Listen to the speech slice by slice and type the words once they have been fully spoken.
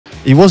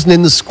He wasn't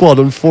in the squad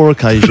on 4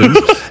 occasions.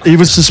 He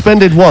was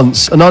suspended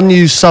once, an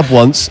unused sub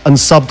once, and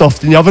subbed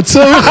off in the other 2.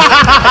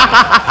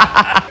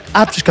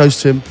 Ab just goes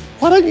to him,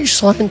 why don't you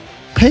sign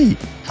Pete?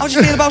 How do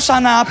you feel about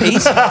signing our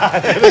Pete?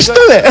 Let's do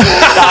it.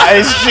 That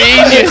is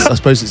genius. I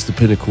suppose it's the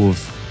pinnacle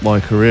of my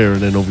career,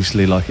 and then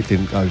obviously like it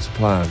didn't go to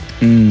plan.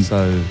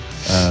 So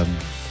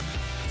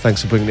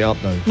thanks for bringing it up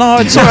though. No,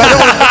 it's all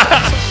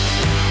right.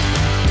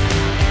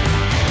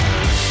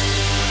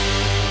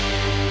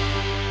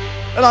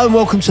 Hello and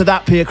welcome to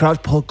That Peter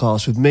Crouch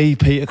podcast with me,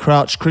 Peter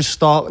Crouch, Chris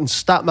Stark and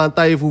Statman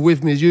Dave all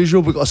with me as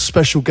usual. We've got a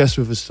special guest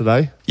with us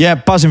today. Yeah,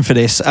 buzzing for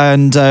this.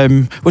 And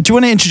well, do you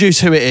want to introduce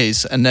who it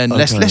is? And then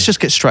let's just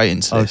get straight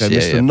into this. Okay,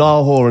 Mr.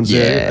 Niall Horan's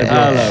here.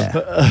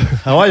 Hello.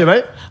 How are you,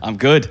 mate? I'm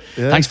good.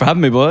 Yeah. Thanks for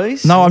having me,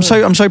 boys. No, I'm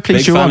so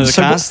pleased you're on.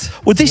 So cast.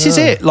 Well, this is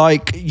it.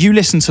 Like, you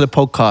listen to the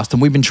podcast,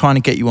 and we've been trying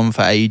to get you on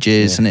for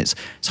ages, and it's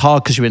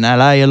hard because you're in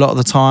LA a lot of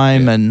the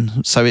time,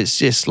 and so it's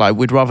just like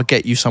we'd rather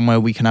get you somewhere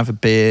we can have a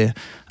beer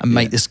and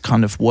make this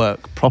kind of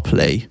work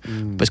properly.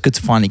 But it's good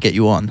to finally get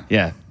you on.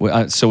 Yeah.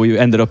 So we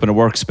ended up in a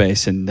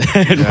workspace in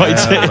White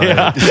City.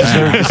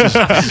 This is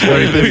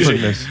very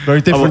different. Very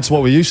different to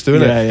what we're used to,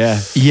 isn't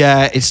it?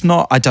 Yeah, it's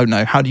not. I don't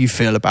know. How do you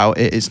feel about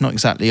it? It's not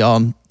exactly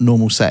our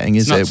normal setting,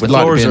 is it? The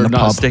floors are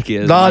not sticky.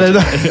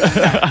 No.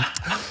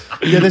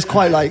 Yeah, there's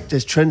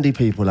trendy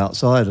people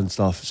outside and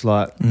stuff. It's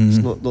like it's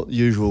not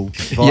usual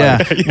vibe. Yeah,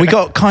 we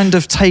got kind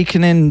of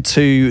taken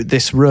into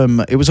this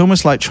room. It was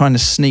almost like trying to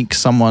sneak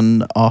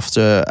someone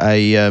after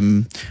a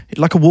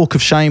like a walk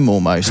of shame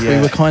almost. We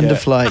were kind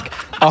of like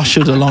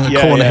ushered along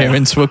a corner here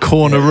into a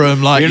corner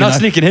room. Like you're not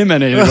sneaking him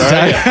anywhere.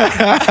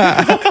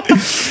 But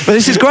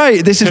this is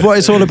great. This is what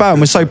it's all about,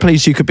 and we're so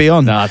pleased you could be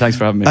on. Nah, thanks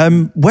for having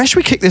me. Where should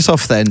we kick this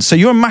off then? So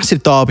you're a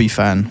massive Derby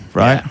fan,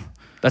 right? Yeah.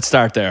 Let's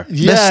start there.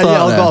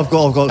 I've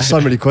got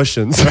so many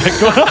questions. I've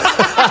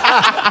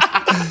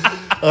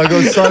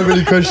got so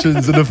many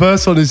questions, and the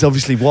first one is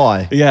obviously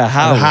why. Yeah,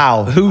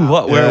 how? Who,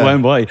 what, where,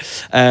 when, why?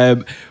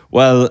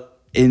 Well,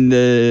 in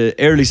the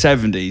early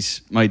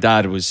 70s, my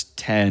dad was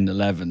 10,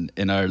 11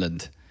 in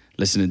Ireland,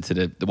 listening to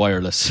the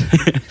wireless.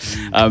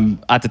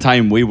 At the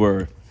time, we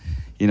were,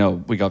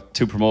 we got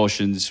 2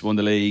 promotions, won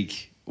the league.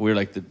 We were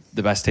like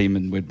the best team,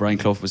 and with Brian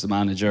Clough was the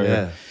manager.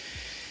 Yeah.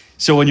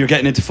 So when you're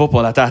getting into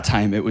football at that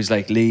time, it was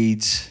like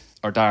Leeds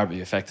or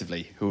Derby,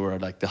 effectively, who were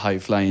like the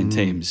high-flying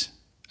teams.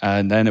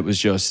 And then it was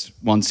just,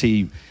 once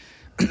he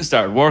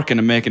started working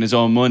and making his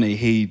own money,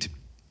 he'd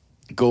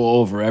go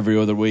over every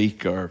other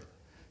week or,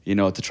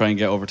 to try and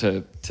get over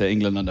to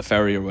England on the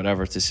ferry or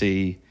whatever to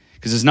see.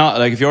 Because it's not,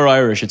 like, if you're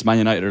Irish, it's Man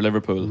United or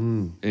Liverpool,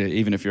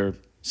 even if you're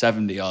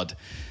 70-odd.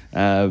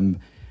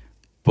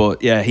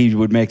 But yeah, he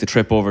would make the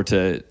trip over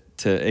to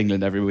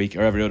England every week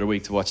or every other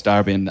week to watch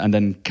Derby, and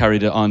then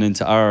carried it on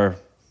into our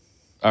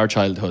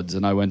childhoods.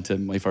 And I went to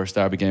my first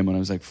Derby game when I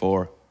was like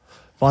 4.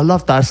 But I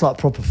love that. It's like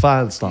proper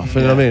fan stuff.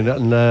 You know what I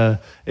mean? And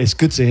it's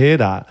good to hear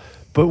that.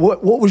 But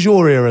what was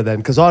your era then?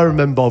 Because I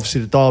remember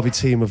obviously the Derby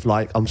team of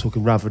I'm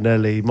talking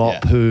Ravanelli,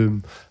 Mark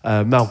Poom,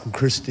 Malcolm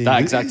Christie.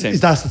 That exact team.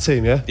 That's the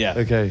team, yeah? Yeah.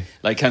 Okay.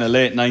 Like kind of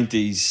late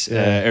 90s,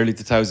 early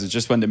 2000s,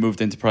 just when they moved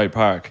into Pride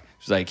Park. It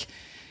was like,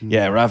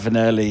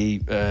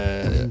 Ravanelli,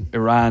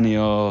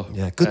 Iranio.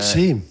 Yeah, good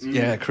team.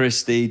 Yeah,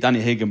 Christie,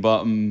 Danny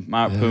Higginbottom,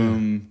 Mark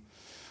Poom.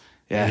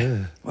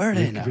 Yeah. Where are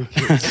they now?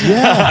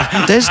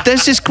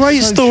 There's this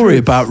great story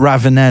about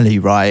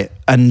Ravanelli, right?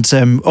 And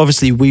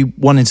obviously we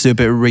wanted to do a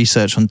bit of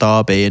research on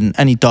Derby, and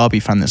any Derby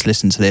fan that's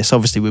listened to this,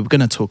 obviously we were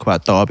going to talk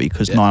about Derby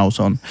because Niall's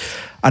on.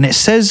 And it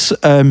says here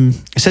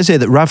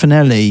that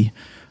Ravanelli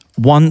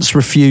once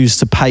refused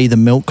to pay the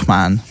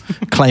milkman,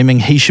 claiming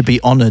he should be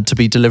honoured to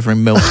be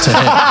delivering milk to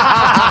him.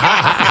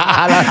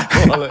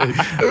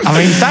 I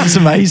mean, that's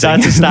amazing.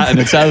 That's a stat in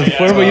itself.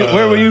 Where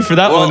were you for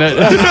that one?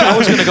 I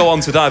was going to go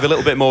on to dive a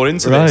little bit more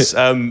into this.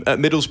 At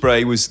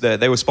Middlesbrough,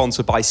 they were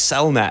sponsored by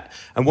Cellnet,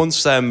 and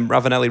once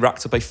Ravanelli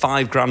racked up a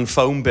 £5,000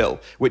 phone bill,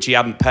 which he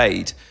hadn't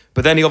paid.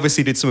 But then he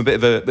obviously did a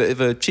bit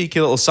of a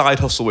cheeky little side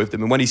hustle with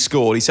them, and when he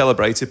scored, he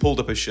celebrated, pulled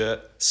up his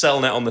shirt,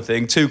 Cellnet on the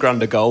thing,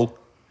 £2,000 a goal.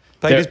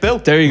 Paid his bill.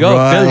 There you go.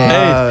 Right. Bill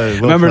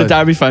paid. Well Remember played. the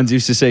Derby fans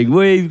used to sing,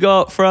 "We've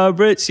got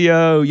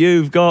Fabrizio,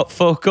 you've got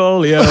fuck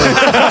all, yo." That's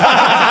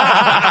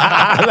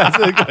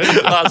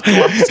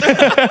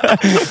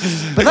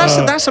But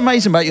that's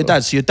amazing about your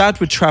dad. So your dad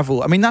would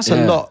travel. I mean, that's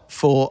a lot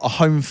for a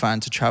home fan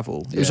to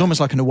travel. It was almost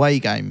like an away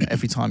game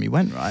every time you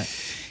went, right?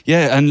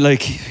 Yeah, and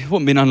like, he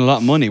wouldn't been on a lot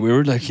of money. We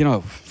were like,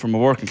 from a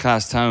working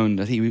class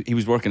town. I think he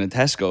was working at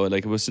Tesco.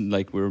 Like, it wasn't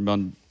like we were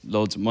on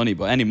loads of money,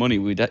 but any money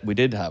we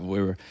did have,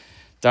 we were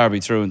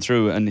Derby through and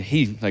through. And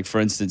he, like, for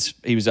instance,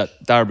 he was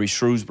at Derby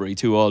Shrewsbury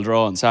 2-2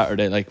 draw on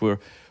Saturday. Like,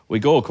 we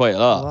go quite a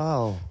lot.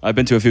 Wow. I've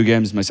been to a few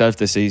games myself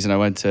this season. I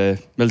went to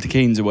Milton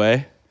Keynes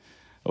away.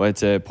 I went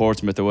to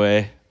Portsmouth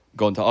away.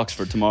 Going to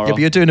Oxford tomorrow. Yeah,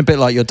 but you're doing a bit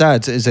like your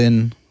dad, as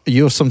in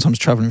you're sometimes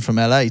travelling from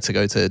LA to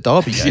go to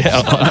Derby games.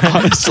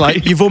 Yeah, it's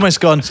like you've almost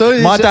gone.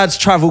 My dad's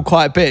travelled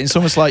quite a bit. It's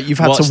almost like you've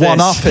had to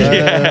one-up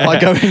it by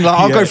going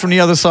I'll go from the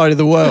other side of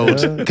the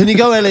world. Can you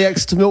go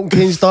LAX to Milton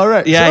Keynes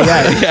direct?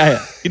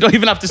 Yeah. You don't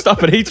even have to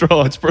stop at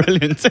Heathrow. It's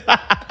brilliant.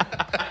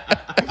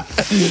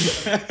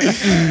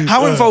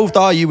 How involved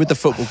are you with the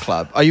football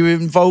club? Are you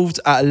involved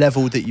at a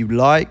level that you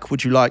like?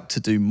 Would you like to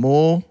do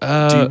more?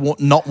 Do you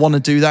not want to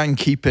do that and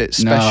keep it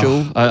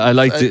special? No, I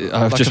like to.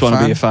 I just want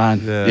to be a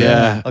fan.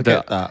 Yeah, I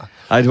get that.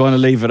 I'd want to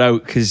leave it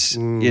out because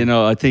you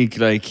know I think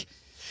like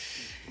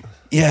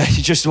you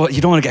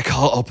don't want to get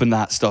caught up in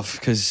that stuff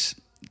because.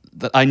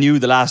 I knew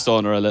the last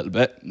owner a little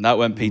bit, and that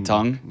went Pete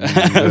Tong.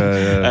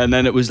 And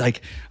then it was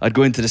like, I'd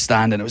go into the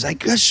stand and it was like,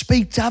 just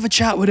have a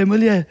chat with him,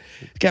 will you?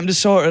 Get him to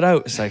sort it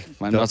out. It's like,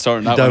 I'm not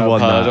sorting that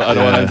one out. I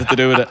don't want anything to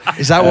do with it.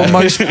 Is that what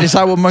most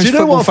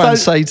football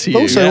fans say to you?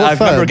 Also, I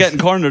remember getting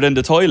cornered in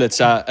the toilets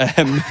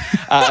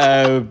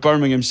at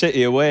Birmingham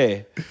City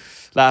away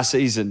last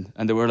season,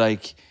 and they were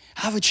like,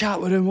 have a chat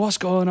with him. What's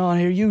going on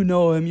here? You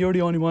know him. You're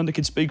the only one that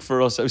can speak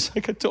for us. I was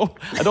like, I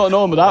don't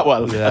know him that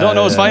well. I don't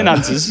know his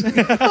finances.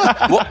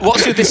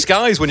 What's your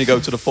disguise when you go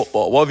to the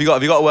football? What have you got?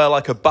 Have you got to wear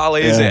like a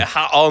ballet? Is it a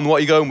hat on? What are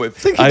you going with?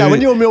 Thinking that when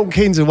you're Milton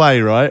Keynes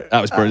away, right? That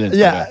was brilliant.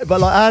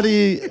 But like, how do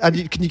you?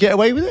 Can you get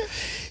away with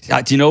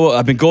it? Do you know what?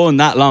 I've been going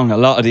that long. A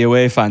lot of the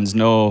away fans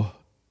know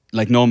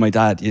my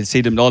dad. You see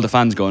them, all the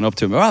fans going up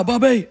to him. Oh,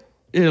 Bobby.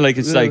 You know, like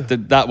it's like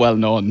that well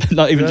known,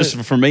 not even just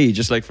for me,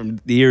 just like from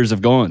the years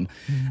of going.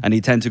 And he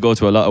tend to go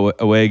to a lot of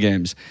away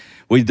games.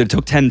 They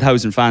took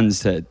 10,000 fans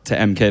to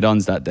MK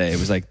Dons that day. It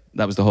was like,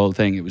 that was the whole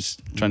thing. It was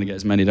trying to get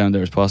as many down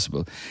there as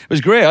possible. It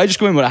was great. I just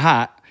go in with a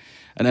hat.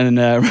 And then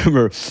I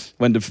remember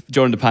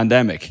during the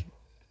pandemic,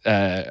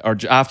 or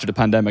after the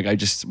pandemic, I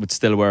just would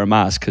still wear a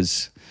mask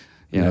because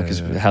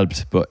it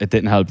helped, but it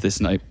didn't help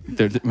this night.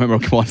 Remember,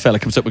 one fella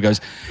comes up and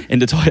goes in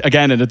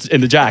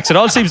the jacks. It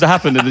all seems to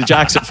happen in the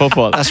jacks at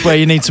football. That's where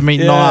you need to meet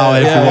Niall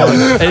if you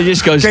want. And he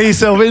just goes, get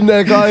yourself in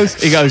there, guys.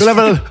 He goes, we'll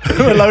have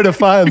a load of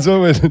fans,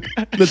 won't we?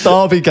 The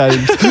Derby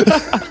games.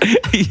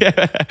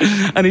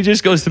 And he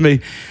just goes to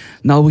me,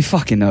 no, we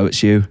fucking know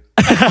it's you.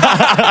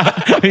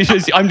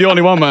 I'm the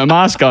only one with a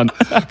mask on.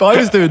 But I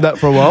was doing that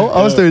for a while.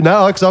 I was doing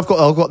that because I've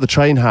got the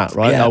train hat,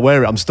 right? Yeah. I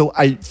wear it. I'm still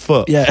 8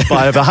 foot. Yeah. But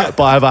I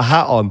have a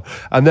hat on.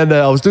 And then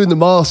I was doing the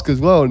mask as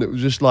well, and it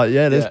was just like,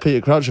 there's Peter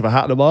Crouch with a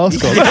hat and a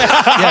mask on.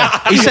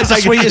 He said the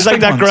sweetest it's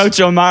like thing that once.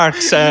 Groucho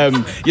Marx,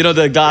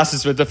 the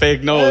glasses with the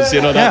fake nose,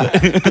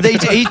 that. But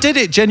he did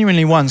it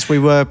genuinely once. Do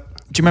you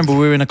remember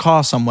we were in a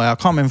car somewhere? I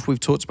can't remember if we've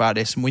talked about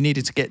this, and we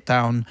needed to get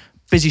down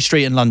busy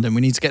street in London. We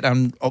need to get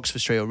down Oxford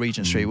Street or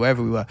Regent Street,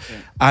 wherever we were.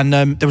 And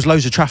there was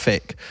loads of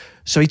traffic.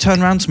 So he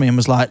turned around to me and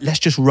was like, let's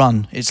just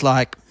run. It's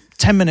like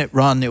 10-minute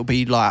run. It'll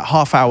be like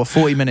half hour,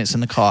 40 minutes in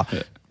the car.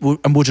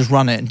 And we'll just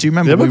run it. And do you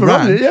remember we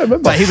ran? Yeah, I remember.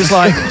 But he was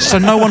like, so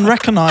no one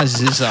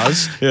recognises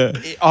us. Yeah.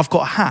 I've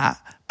got a hat.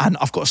 And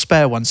I've got a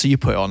spare one, so you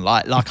put it on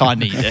like I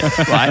need it,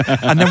 right?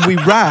 And then we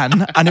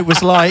ran, and it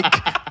was like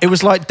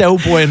Del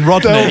Boy and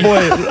Rodney. Del Boy.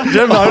 Do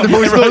you remember the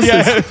voice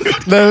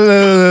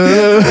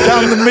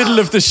down the middle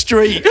of the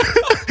street.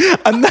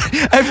 And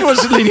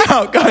everyone's leaning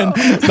out going,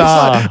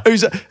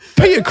 who's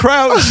Peter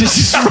Crouch is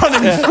just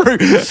running through.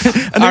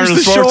 And Arnold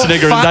there's the short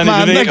Schwarzenegger fat and Danny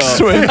man DeVito. next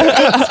to him.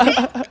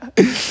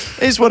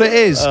 It's what it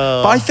is.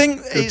 But I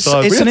think it's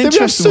an interesting Did we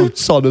have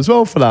suits on as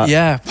well for that?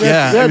 Yeah. We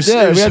had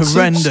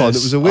horrendous. suits on. It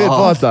was a weird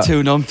vibe, that.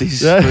 Two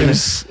numpties. Yeah. It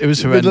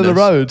was horrendous. Middle of the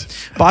road.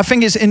 But I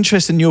think it's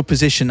interesting your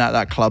position at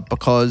that club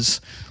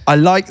because I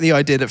like the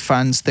idea that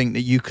fans think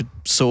that you could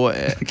sort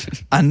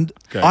it. And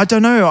I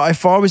don't know,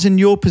 if I was in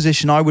your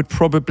position, I would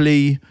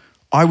probably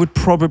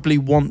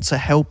want to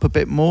help a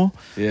bit more.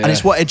 Yeah. And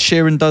it's what Ed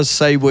Sheeran does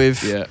say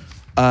with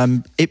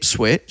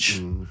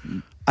Ipswich.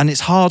 And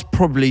it's hard,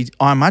 probably,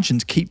 I imagine,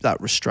 to keep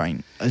that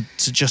restraint,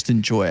 to just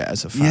enjoy it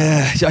as a fan.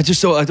 Yeah, I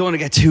don't want to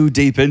get too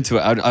deep into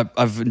it.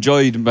 I've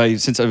enjoyed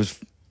since I was,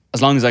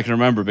 as long as I can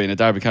remember, being a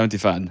Derby County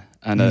fan,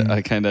 and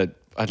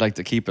I'd like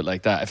to keep it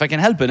like that. If I can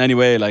help in any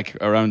way, like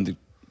around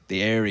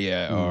the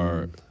area,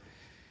 or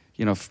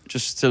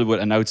just still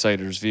with an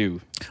outsider's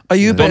view. Are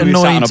you a bit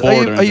annoyed? Are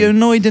you anything.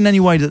 annoyed in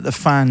any way that the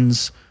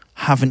fans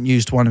haven't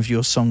used one of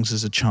your songs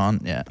as a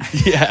chant yet?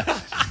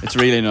 Yeah, it's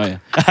really annoying.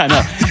 I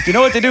know. Do you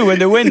know what they do when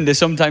they win? They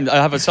sometimes, I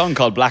have a song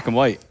called Black and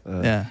White.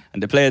 Yeah.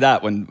 And they play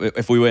that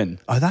if we win.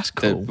 Oh, that's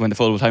cool. When the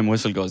full time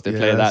whistle goes, they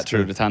play that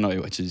through the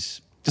tannoy, which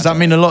is... Does that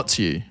mean a lot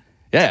to you?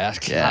 Yeah, that's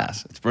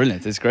class. It's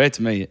brilliant. It's great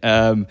to me.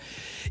 But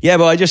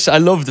I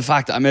love the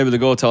fact that I'm able to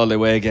go to all the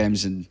away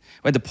games, and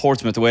went to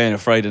Portsmouth away on a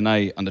Friday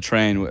night on the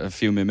train with a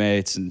few of my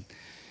mates and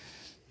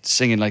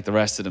singing like the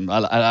rest of them.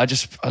 I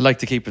like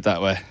to keep it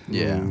that way.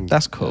 Yeah,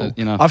 that's cool.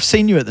 I've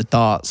seen you at the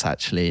darts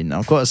actually, and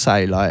I've got to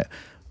say, like,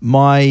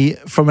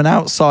 from an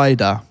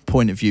outsider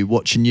point of view,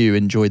 watching you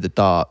enjoy the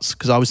darts,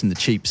 because I was in the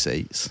cheap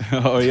seats.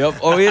 Oh, yep.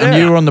 Oh, yeah. And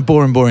you were on the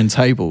boring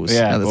tables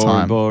at the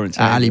time boring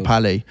at Ali tables.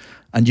 Pali.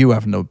 And you were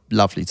having a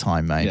lovely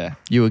time, mate. Yeah.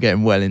 You were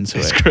getting well into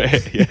It's it.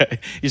 great, yeah.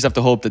 You just have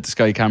to hope that the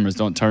Sky cameras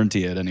don't turn to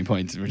you at any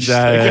point. We're just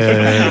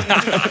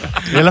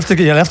You'll have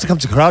to come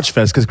to Crouch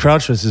Fest, because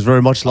Crouch Fest is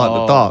very much like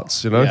the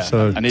darts, Yeah.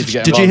 So I need to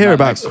get Did you involved hear in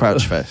that about next-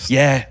 Crouch Fest?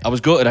 Yeah, I was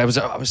good. There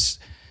was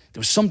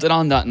something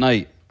on that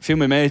night A few of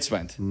my mates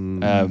went,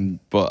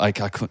 but I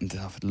couldn't.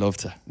 I would love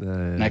to.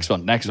 Next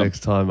one. Next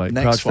time, mate.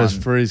 Next Crouch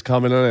Fest 3 is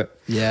coming, isn't it?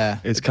 Yeah.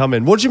 It's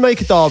coming. What do you make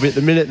of Derby at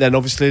the minute then?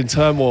 Obviously in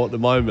turmoil at the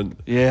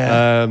moment.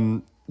 Yeah.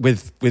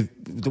 With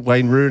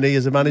Wayne Rooney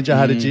as a manager,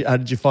 how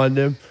did you find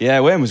him? Yeah,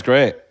 Wayne was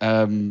great.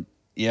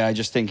 Yeah, I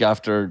just think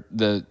after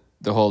the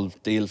whole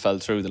deal fell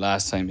through the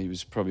last time, he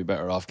was probably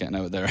better off getting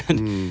out there.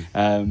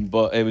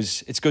 But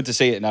it's good to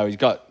see it now. He's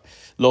got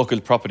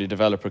local property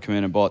developer come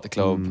in and bought the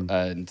club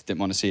and didn't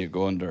want to see it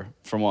go under.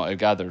 From what I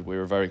gathered, we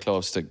were very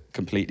close to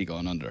completely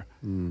going under.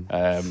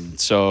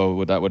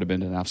 So that would have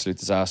been an absolute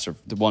disaster.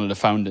 One of the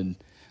founding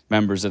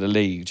members of the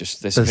league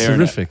just disappearing.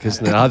 That's horrific,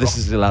 isn't it? How this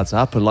is allowed to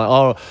happen. Like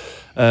our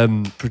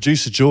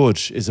producer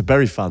George is a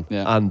Bury fan,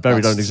 and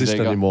Bury don't exist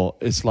anymore.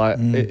 It's like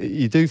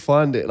you do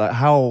find it like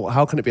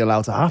how can it be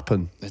allowed to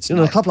happen? It's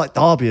a club like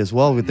Derby as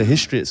well with the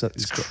history.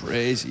 It's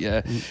crazy,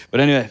 yeah. But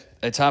anyway,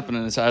 it's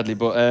happening sadly.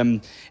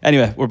 But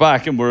anyway, we're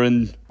back and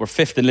we're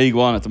fifth in League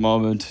One at the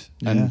moment.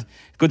 And the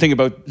good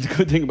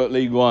thing about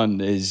League One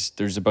is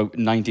there's about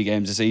 90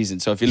 games a season.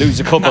 So if you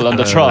lose a couple on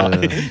the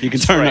trot, you can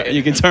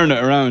turn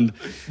it around.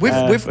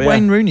 With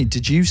Wayne Rooney,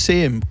 did you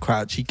see him,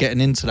 Crouchy,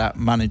 getting into that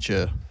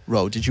manager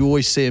role? Did you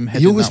always see him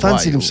heading He always that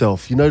fancied way,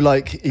 himself,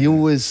 like he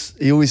always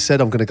said,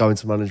 I'm going to go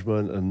into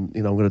management and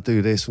I'm going to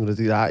do this, I'm going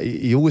to do that.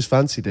 He always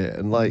fancied it,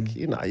 and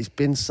he's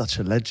been such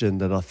a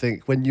legend. And I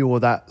think when you're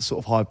that sort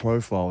of high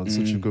profile and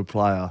such a good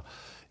player,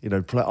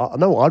 I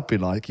know what I'd be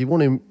like. You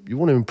want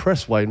to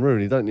impress Wayne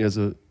Rooney, don't you, as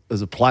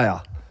a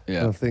player? Yeah.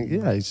 And I think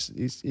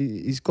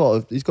he's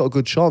got a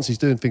good chance. He's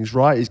doing things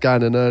right. He's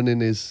going and earning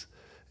his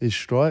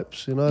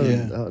stripes, and out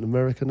in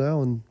America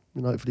now, and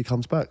hopefully he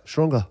comes back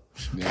stronger.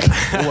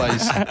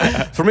 Always.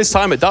 From his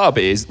time at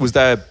Derby, was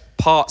there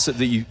parts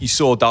that you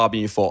saw Derby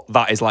and you thought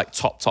that is like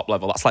top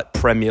level? That's like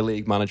Premier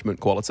League management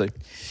quality.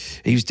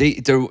 He was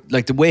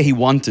like the way he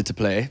wanted to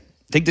play.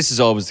 I think this is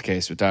always the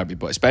case with Derby,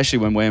 but especially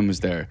when Wayne was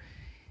there,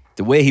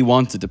 the way he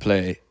wanted to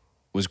play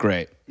was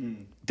great.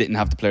 Didn't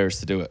have the players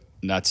to do it.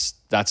 And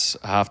that's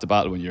half the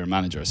battle when you're a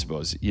manager, I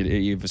suppose.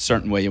 You have a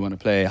certain way you want to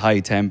play, high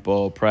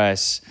tempo,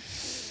 press,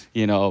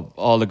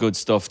 all the good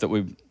stuff that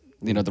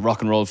the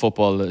rock and roll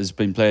football that has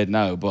been played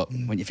now. But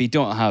if you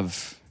don't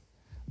have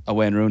a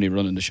Wayne Rooney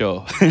running the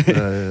show, do you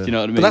know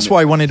what I mean? But that's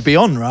why he wanted to be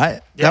on,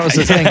 right? That was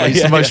the thing.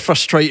 He's the most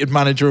frustrated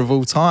manager of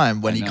all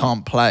time when he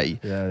can't play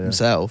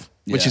himself,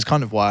 which is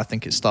kind of why I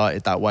think it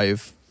started that way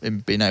of him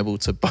being able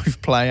to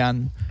both play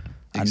and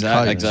coach.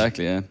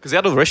 Exactly, yeah. Because he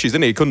had other issues,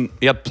 didn't he?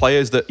 He had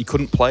players that he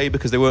couldn't play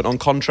because they weren't on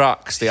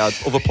contracts. They had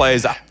other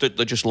players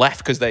that just left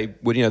because they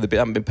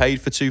hadn't been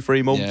paid for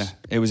 2-3 months.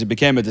 Yeah, it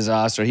became a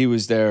disaster. He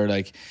was there,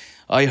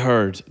 I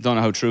heard, don't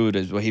know how true it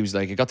is, but he was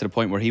it got to the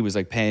point where he was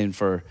paying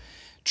for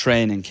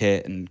training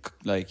kit, and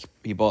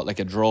he bought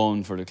a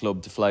drone for the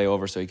club to fly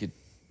over so he could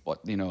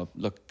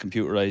look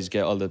computerized,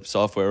 get all the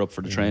software up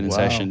for the training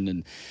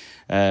session.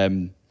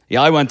 And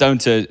I went down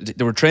they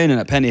were training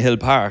at Penny Hill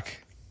Park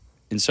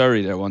in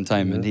Surrey there one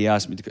time, and he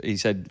asked me he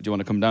said, do you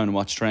want to come down and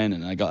watch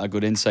training? And I got a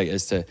good insight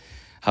as to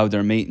how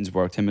their meetings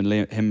worked, him and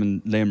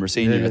Liam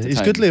Rossini at the time.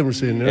 He's good, Liam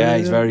Rossini. Yeah,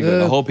 he's very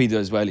good. I hope he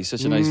does well. He's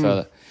such a nice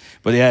fella.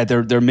 But yeah,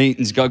 their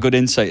meetings got good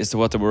insight as to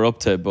what they were up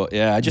to. But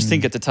yeah, I just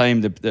think at the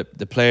time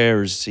the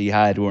players he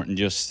had weren't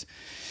just,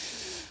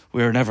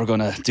 we were never going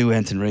to do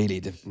anything really.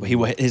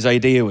 His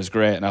idea was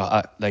great,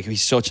 and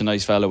he's such a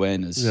nice fella,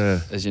 Wayne,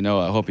 as you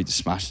know. I hope he just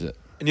smashes it.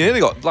 And you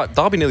nearly got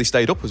Derby nearly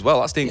stayed up as well.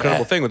 That's the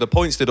incredible thing with the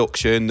points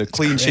deduction, the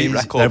clean sheet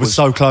record. They were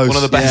so close. One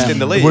of the best in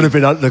the league. It would have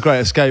been the great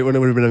escape. It would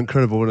have been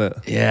incredible, wouldn't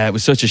it? Yeah, it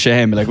was such a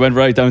shame. Went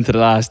right down to the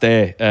last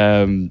day.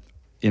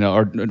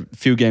 Or a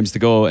few games to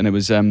go, and it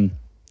was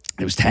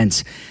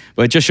tense.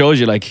 But it just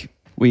shows you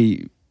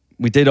we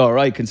did all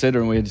right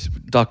considering we had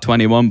docked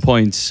 21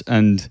 points,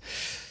 and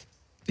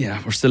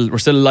we're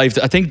still alive.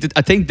 I think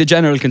the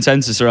general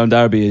consensus around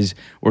Derby is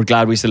we're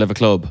glad we still have a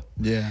club.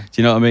 Yeah. Do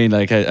you know what I mean?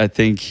 I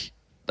think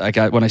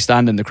when I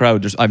stand in the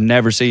crowd, I've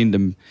never seen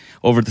them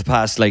over the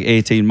past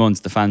 18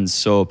 months. The fans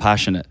so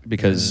passionate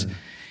because.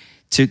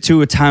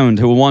 To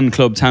a one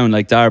club town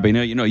like Derby,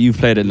 you've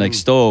played in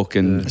Stoke,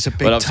 and it's a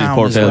big town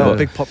as well,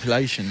 big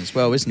population as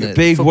well, isn't it?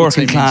 Big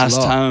working class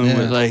town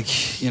with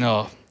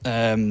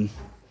and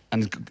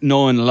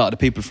knowing a lot of the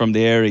people from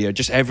the area,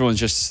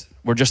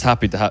 we're just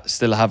happy to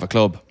still have a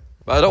club.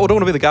 I don't want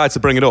to be the guy to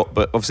bring it up,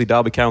 but obviously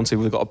Derby County,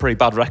 we've got a pretty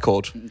bad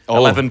record.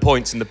 11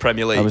 points in the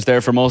Premier League. I was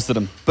there for most of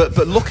them. But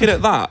looking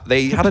at that,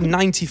 they had a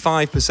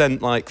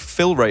 95%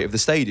 fill rate of the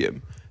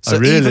stadium. So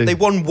even they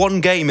won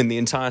one game in the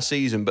entire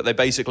season, but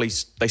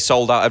they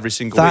sold out every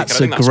single week.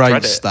 That's a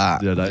great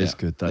stat. Yeah, that is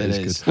good. That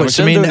is good. Which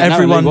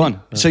everyone.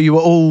 So you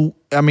were all.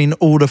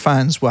 All the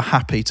fans were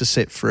happy to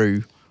sit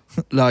through.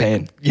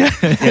 To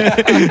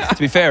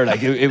be fair,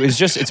 it was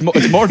just it's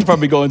more to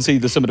probably go and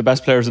see some of the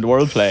best players in the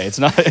world play. It's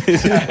not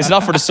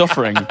for the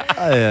suffering.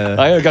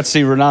 I got to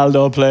see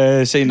Ronaldo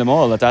play, seeing them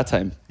all at that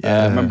time.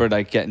 I remember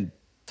getting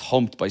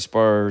thumped by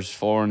Spurs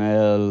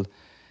 4-0,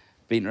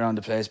 beaten around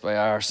the place by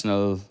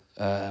Arsenal.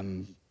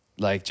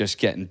 Just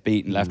getting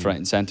beaten left, right,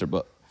 and centre.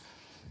 But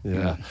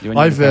Yeah.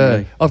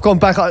 I've gone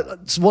back.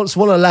 One of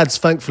the lads,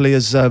 thankfully,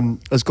 has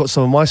got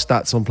some of my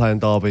stats on playing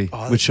Derby,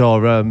 which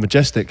are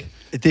majestic.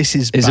 This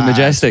is it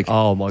majestic?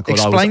 Oh my god!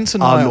 Explain to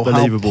Niall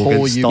how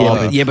poor you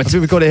were. Yeah, but I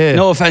think we got it here.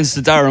 No offense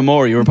to Darren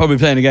Moore, you were probably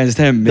playing against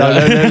him. No,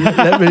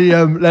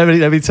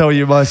 let me tell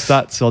you my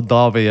stats on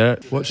Derby. Yeah?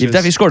 You've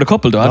definitely scored a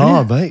couple, though, haven't you?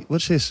 Oh, mate,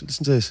 watch this.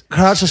 Listen to this.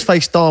 Crouch has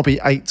faced Derby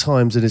 8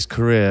 times in his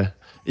career.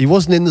 He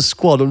wasn't in the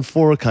squad on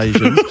 4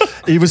 occasions.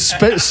 He was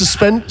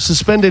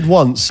suspended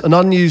once, an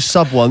unused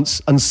sub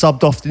once, and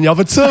subbed off in the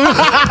other 2.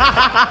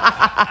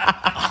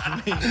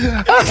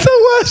 That's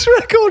the worst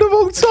record of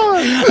all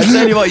time. I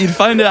tell you what, you'd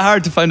find it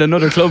hard to find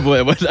another club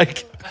with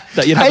like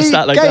that. You'd have a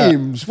stat like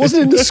games.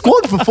 Wasn't in the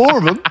squad for 4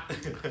 of them.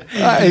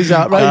 That is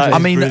outrageous. I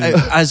mean,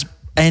 as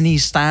any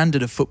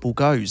standard of football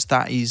goes,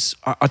 that is,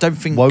 I don't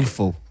think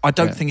woeful. I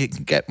don't think it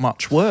can get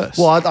much worse.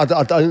 Well,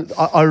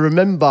 I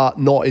remember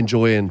not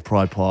enjoying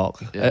Pride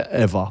Park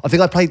ever. I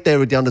think I played there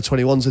with the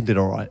under-21s and did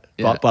all right.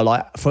 Yeah. But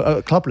like for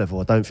at club level,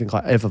 I don't think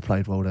I ever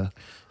played well there.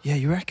 Yeah,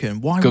 you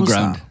reckon? Why Good was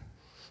ground. that?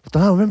 I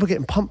don't know. I remember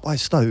getting pumped by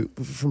Stoke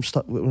from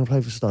Stoke when I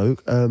played for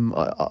Stoke. I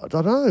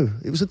don't know.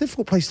 It was a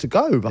difficult place to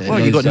go. Well,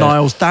 you got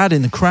Niall's dad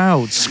in the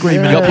crowd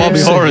screaming. You got Bobby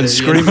Yeah. Horan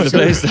screaming the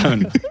place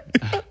down.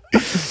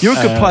 You're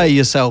a good player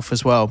yourself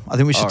as well. I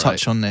think we should all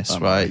touch right. on this,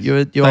 All right? right.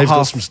 You're Dave's got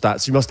half. some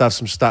stats. You must have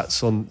some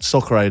stats on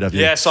Soccer Aid, have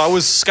you? Yeah, so I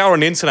was scouring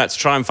the internet to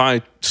try and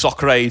find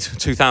Soccer Aid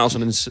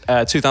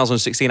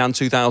 2016 and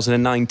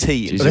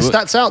 2019. Are there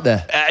stats out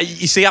there?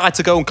 You see, I had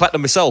to go and collect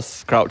them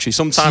myself, Crouchy.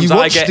 Sometimes So you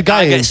I watched get the game?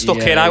 I get stuck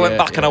in. I went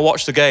back and I yeah.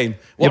 watched the game.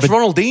 Watched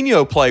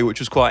Ronaldinho play, which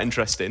was quite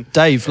interesting.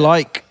 Dave,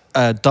 like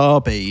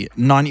Derby,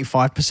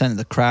 95% of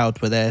the crowd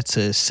were there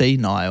to see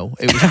Niall.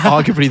 It was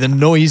arguably the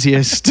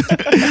noisiest.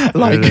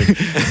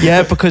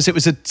 Yeah, because it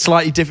was a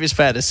slightly different. It's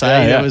fair to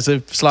say Yeah. it was a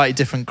slightly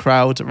different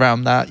crowd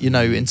around that. You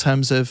know, in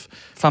terms of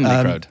Family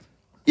crowd.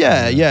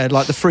 Yeah,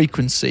 like the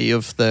frequency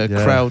of the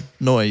crowd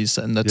noise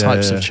and the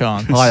types of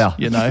chants. Higher.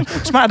 You know,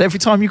 it's mad every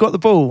time you got the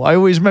ball. I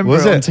always remember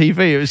Was it on it?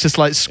 TV. It was just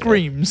like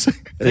screams.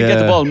 They get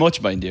the ball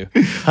much, mind you.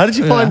 How did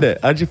you find it?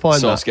 How did you find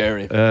So that?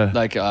 scary. Yeah.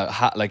 Like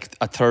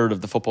a third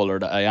of the footballer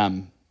that I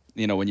am.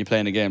 You know, when you play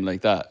in a game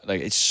like that,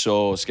 like it's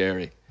so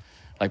scary.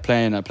 Like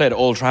I played at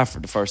Old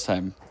Trafford the first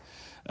time.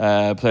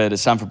 Played at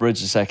Stamford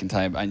Bridge the second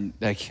time, and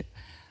like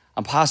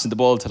I'm passing the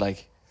ball to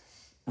like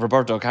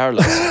Roberto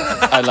Carlos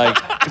and like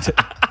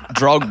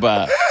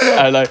Drogba.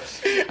 And like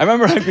I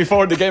remember like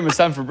before the game at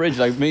Stamford Bridge,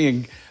 like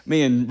me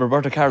and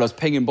Roberto Carlos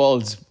pinging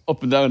balls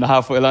up and down the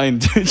halfway line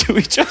to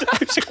each other. I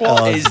was like,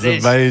 what is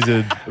this?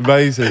 Amazing.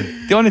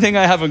 The only thing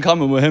I have in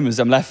common with him is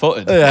I'm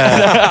left-footed.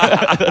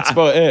 Yeah. That's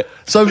about it.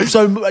 So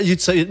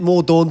you'd say it's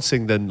more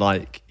daunting than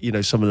like, you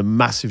know, some of the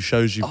massive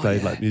shows you've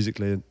played, like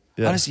musically. And,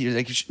 Honestly, you're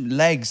like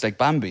legs like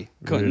Bambi.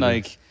 Couldn't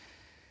Really?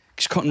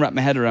 just couldn't wrap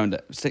my head around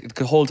it.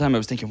 The whole time I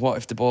was thinking, what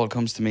if the ball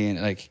comes to me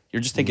and like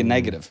you're just thinking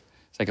negative.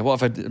 It's like,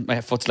 what if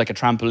my foot's like a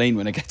trampoline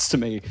when it gets to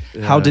me?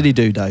 How did he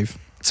do, Dave?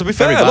 To be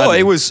fair, look,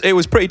 it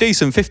was pretty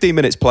decent. 15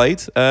 minutes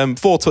played, 4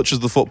 touches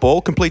of the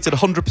football, completed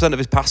 100% of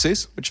his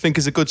passes, which I think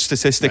is a good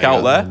statistic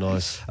out there.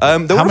 Nice. There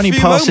were How a many few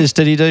passes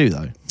did he do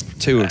though?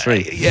 2 or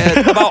 3. Yeah,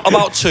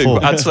 about 2,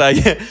 I'd say.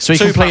 Yeah. So he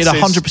 2 completed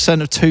passes.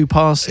 100% of 2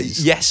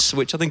 passes. Yes,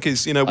 which I think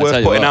is I'll worth tell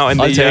you putting what, out in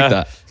I'll the. take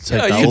that.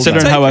 Take that all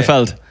Considering day. how I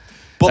felt.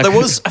 But there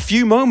was a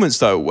few moments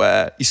though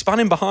where you span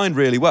in behind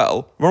really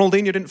well.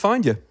 Ronaldinho didn't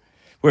find you.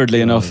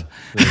 Weirdly enough.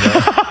 Some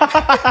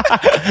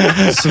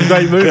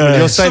great movement.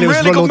 You're saying Some it was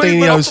really good movement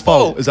Ronaldinho's off the ball.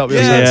 fault. Is that what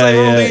you're Yeah, saying? I'd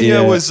say Ronaldinho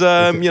yeah. was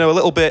a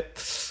little bit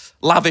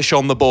lavish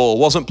on the ball.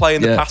 Wasn't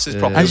playing the Yeah. passes Yeah.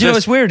 properly. And you know,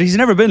 it's weird. He's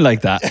never been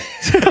like that.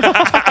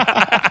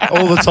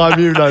 All the time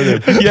you've known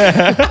him.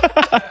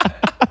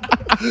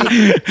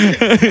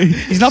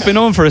 He's not been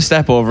known for a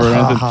step over or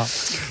anything.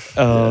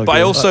 Oh, But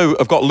I also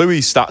have got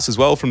Louis' stats as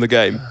well from the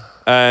game.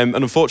 And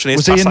unfortunately,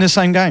 Was his he pass- in the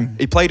same game?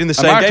 He played in the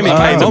same marked game. He him.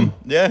 came Oh. on.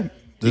 Yeah.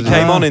 He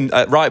came on in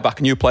at right back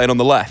and you were playing on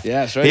the left.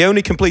 Yeah, that's right. He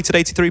only completed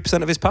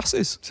 83% of his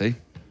passes. See?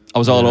 I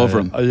was all over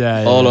him. Oh,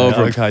 yeah, all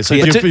over him. Okay, so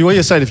Yeah. what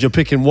you're saying, if you're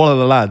picking one of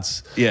the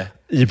lads, Yeah.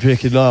 you're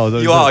picking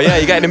Niall. You are, yeah.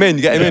 You're getting him in.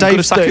 You're getting him in. Good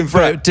attacking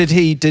threat.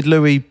 Did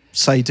Louis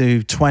say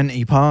do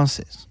 20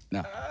 passes?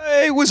 No.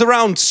 It was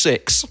around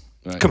 6.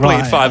 Right.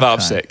 Completed Right, 5 out of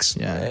okay. 6.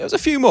 Yeah. It was a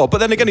few more. But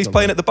then again, he's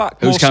playing at the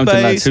back. Who's more counting,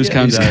 space. lads? Who's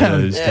counting?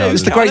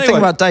 It's the great thing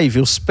about Dave,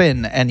 he'll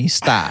spin any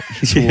stat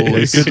It's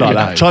towards. good like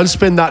that. Try and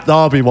spin that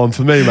Derby one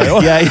for me,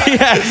 mate.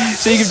 yeah.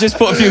 So you can just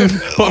put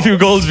a few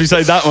goals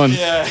beside that one.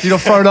 Yeah. You know,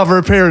 throw another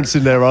appearance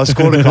in there. I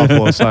scored a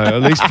couple or so.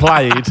 At least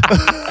played.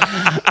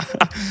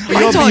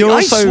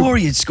 I swore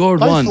you'd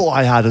scored I one. thought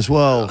I had as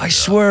well. I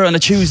swear on a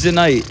Tuesday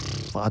night.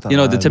 I don't You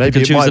know, the typical Maybe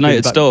it Tuesday might be night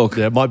at that- Stoke.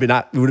 Yeah, it might be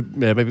that.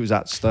 Maybe it was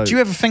at Stoke. Do you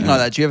ever think like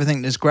that? Do you ever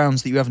think there's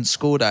grounds that you haven't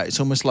scored at? It's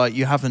almost like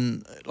you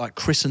haven't like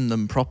christened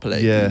them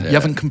properly. Yeah. You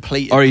haven't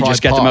completed. Or you Pride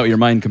just get them Park. out of your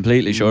mind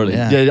completely, surely.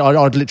 Yeah. Yeah,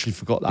 I'd literally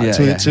forgot that.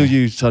 Yeah, Till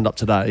you turned up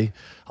today,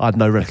 I had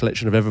no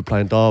recollection of ever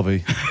playing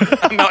Derby.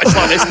 No, it's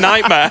like this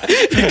nightmare.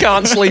 You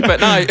can't sleep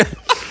at night.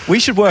 We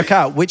should work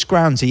out which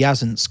grounds he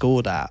hasn't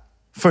scored at.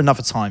 for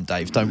another time,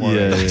 Dave. Don't worry.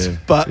 Yeah.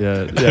 But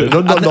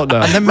Not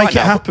now. and then make Right it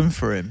now. happen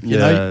for him. You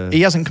Yeah. know,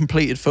 he hasn't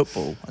completed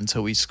football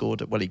until he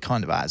scored it. Well, he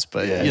kind of has,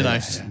 but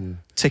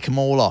tick them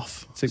all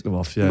off. Tick them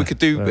off. Yeah. We could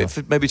do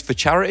it maybe for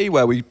charity,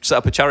 where we set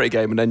up a charity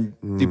game and then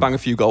you bang a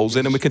few goals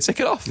in and we can tick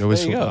it off. Yeah, we'll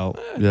There you sort go.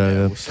 that out.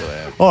 Yeah.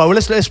 All right, well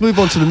let's move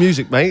on to the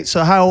music, mate.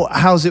 So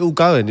how's it all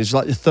going? It's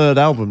like your third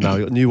album now.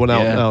 You got a new one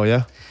out now,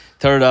 yeah?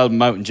 Third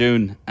album out in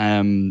June.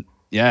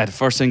 The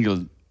first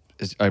single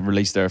I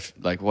released there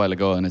like a while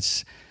ago, and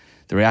it's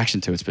the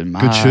reaction to it's been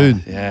mad. Good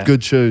tune. Yeah.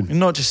 Good tune. You're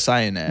not just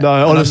saying it. No,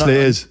 And I'm honestly,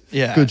 not- it is.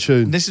 Yeah. Good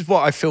tune. This is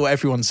what I feel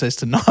everyone says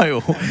to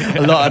Niall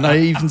a lot. And I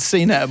even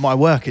seen it at my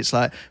work. It's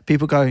like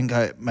people go,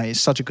 mate, it's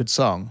such a good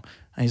song.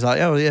 And he's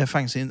like, oh, yeah,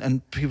 thanks.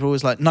 And people are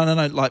always like, no,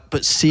 like,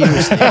 but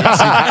seriously,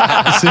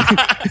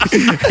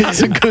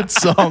 it's a good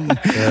song.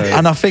 Yeah.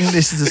 And I think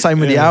this is the same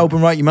with the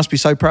album, right? You must be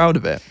so proud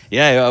of it.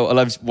 Yeah, well,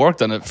 I've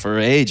worked on it for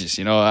ages.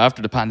 You know,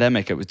 after the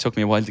pandemic, it took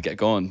me a while to get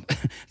going,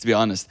 to be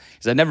honest,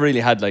 because I never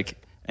really had like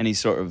any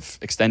sort of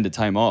extended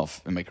time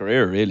off in my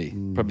career, really.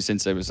 Probably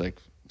since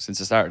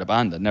I started the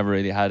band, I never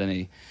really had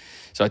any.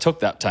 So I took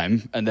that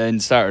time and then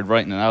started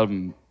writing an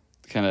album,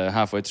 kind of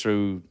halfway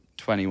through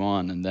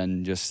 21, and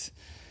then just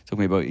took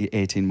me about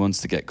 18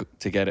 months to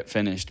get it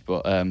finished.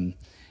 But I'm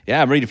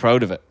really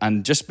proud of it,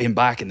 and just being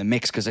back in the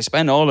mix, because I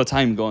spend all the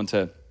time going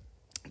to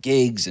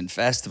gigs and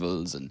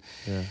festivals and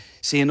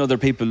seeing other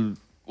people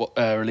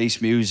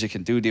release music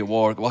and do the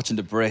award, watching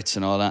the Brits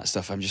and all that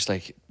stuff. I'm just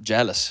like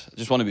jealous. I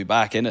just want to be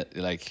back in it.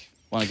 Like,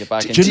 want to get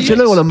back into Do you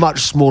know on a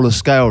much smaller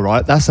scale,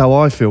 right? That's how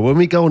I feel. When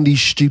we go on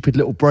these stupid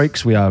little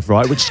breaks we have,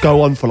 right, which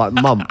go on for like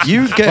months.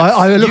 You get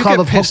I look you at get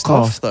the pissed podcast.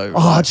 off, though, Oh,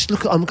 right? I just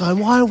look at I'm going,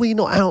 why are we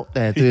not out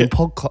there doing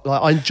podcast?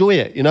 Like, I enjoy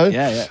it, you know?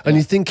 And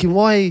you're thinking,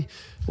 why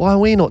are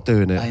we not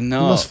doing it? I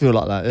know. It must feel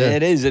like that, yeah.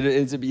 It is.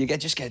 You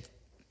just get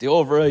the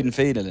overriding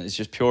feeling. It's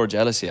just pure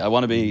jealousy. I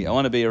want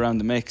to be around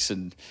the mix,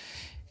 and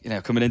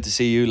coming in to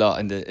see you lot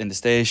in the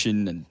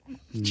station and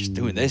just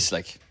doing this,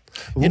 like.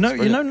 You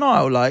know,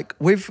 Niall, like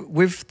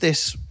with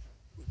this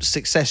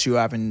success you're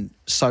having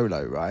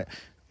solo, right?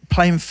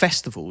 Playing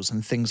festivals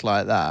and things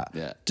like that.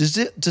 Yeah. Does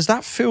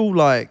that feel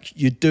like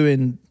you're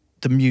doing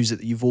the music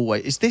that you've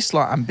always? Is this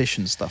like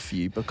ambition stuff for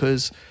you?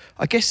 Because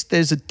I guess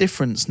there's a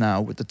difference now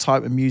with the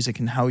type of music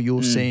and how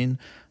you're seen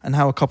and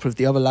how a couple of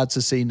the other lads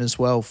are seen as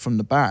well from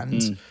the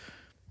band.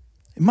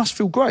 It must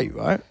feel great,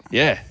 right?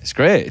 Yeah, it's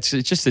great.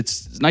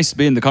 It's nice to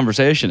be in the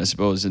conversation, I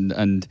suppose,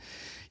 and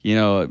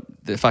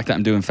the fact that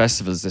I'm doing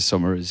festivals this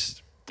summer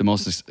is the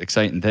most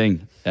exciting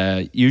thing.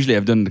 Usually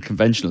I've done the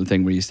conventional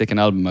thing where you stick an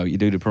album out, you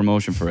do the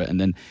promotion for it, and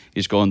then you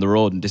just go on the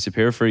road and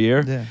disappear for a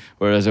year. Yeah.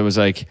 Whereas I was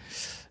like,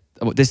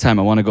 this time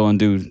I want to go and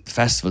do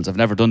festivals. I've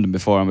never done them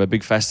before. I'm a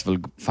big festival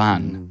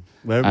fan.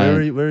 Where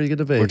are you going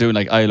to be? We're doing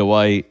like Isle of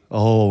Wight.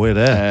 Oh, we're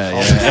there.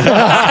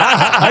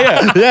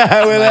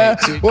 Yeah. We're there.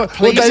 What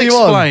Please day are you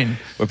on? explain.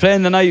 We're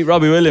playing the night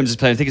Robbie Williams is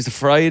playing. I think it's the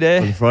Friday.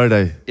 On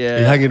Friday. Yeah. Are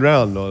you hanging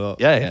round or not?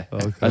 Yeah. Oh,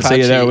 okay. I'll see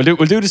you there. We'll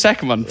do the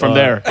second one from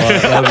there.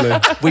 Right,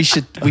 lovely. We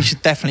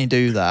should definitely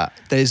do that.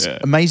 There's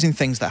amazing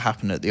things that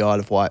happen at the Isle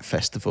of Wight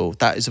Festival.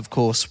 That is, of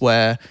course,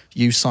 where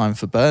you signed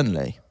for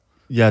Burnley.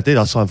 Yeah, I did.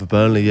 I signed for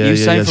Burnley. Yeah, You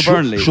signed for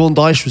Burnley? Sean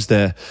Dyche was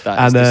there.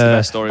 That is the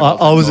best story of all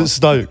time. I was at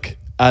Stoke,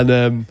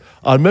 and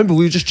I remember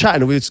we were just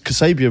chatting. And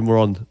Kasabian were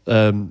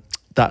on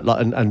that,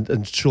 like,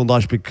 and Sean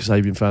Dyche, big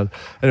Kasabian fan.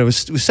 And we're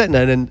sitting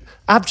there, and then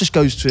Ab just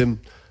goes to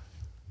him.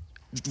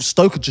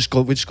 Stoke had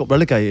we just got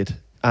relegated,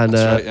 and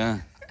That's right, yeah.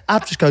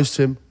 Ab just goes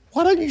to him.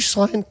 Why don't you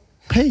sign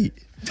Pete?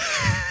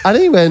 And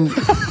he went,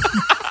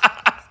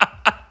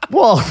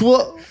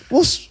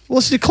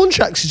 What's your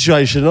contract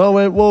situation? And I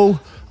went,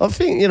 well, I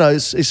think,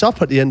 it's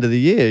up at the end of the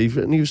year.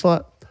 And he was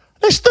like,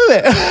 let's do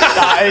it.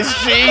 That is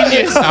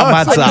genius. How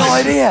mad's that? No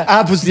idea.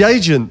 Ab was the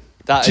agent.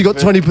 That She is got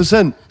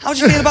 20%. How do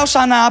you feel about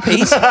signing our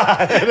piece?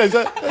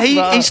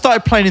 He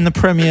started playing in the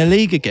Premier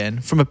League again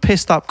from a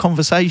pissed up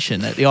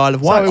conversation at the Isle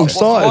of Wight. how it all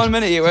started. 1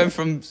 minute you went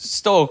from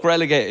Stoke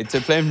relegated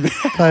to playing.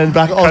 Playing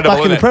back, I was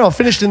back in the Prem. I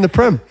finished in the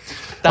Prem.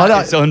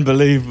 That is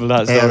unbelievable.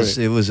 That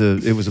story. It was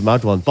a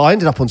mad one. But I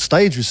ended up on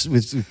stage with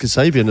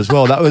Kasabian as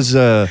well. That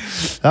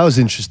was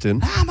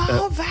interesting. I'm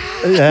on fire.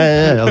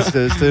 Yeah. I was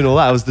doing all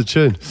that. That was the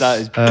tune. That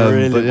is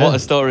brilliant. but yeah, What a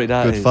story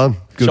that is. good fun.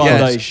 Good Sean fun.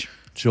 Dyche.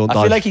 Sean I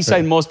feel Dyche. like he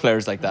signed most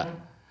players like that.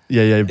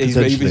 Yeah, He's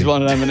potentially.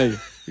 one of them, isn't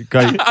he?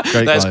 Great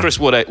There's guy. Chris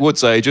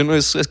Wood's agent.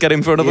 Let's get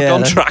him for another Yeah.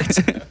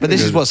 contract. But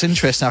this is what's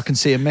interesting. I can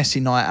see a messy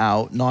night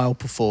out. Niall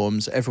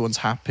performs. Everyone's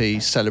happy.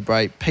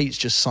 Celebrate. Pete's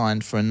just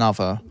signed for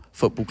another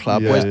football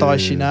club. Yeah, Where's yeah,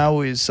 Dicey yeah.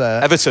 now? Is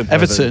Everton.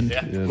 Everton.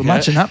 Yeah.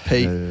 Imagine that,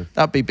 Pete. Yeah.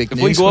 That'd be big If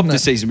news. we go up wouldn't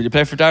this it? season, will you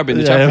play for Derby in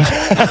the Yeah,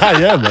 Championship?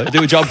 yeah, mate. I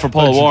do a job for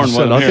Paul Warren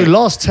while I I'm think here.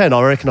 last 10,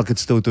 I reckon I could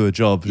still do a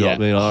job. You know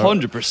what I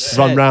mean? 100%.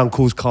 Run round,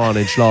 cause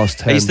carnage. Last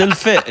 10. Are you still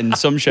fit in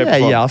some shape? or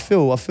form? Yeah. I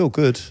feel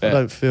good. I Yeah.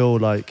 don't feel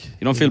like.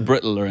 You don't feel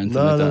brittle or anything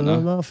like that,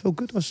 no? No. I feel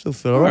good. I still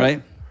feel All alright.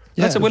 right.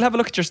 Yeah. We'll have a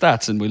look at your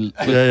stats and we'll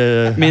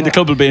Yeah. me and the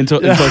club will be in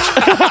touch.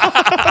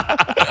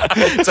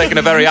 Taking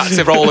a very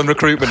active role in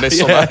recruitment this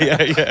summer.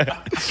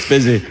 Yeah. It's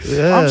busy.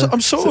 Yeah.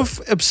 I'm sort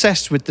of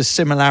obsessed with the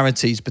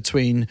similarities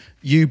between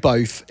you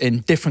both in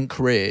different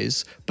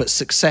careers, but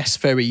success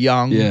very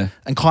young,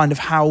 and kind of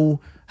how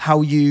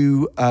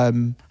you've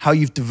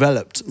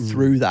developed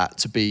through that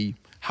to be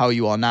how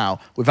you are now,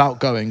 without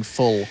going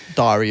full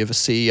Diary of a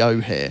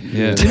CEO here.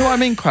 Yeah. Do you know what I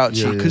mean,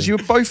 Crouchy? Because you're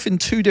both in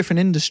two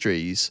different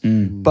industries,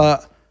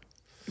 but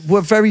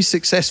were very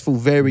successful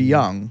very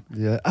young,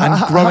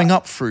 and growing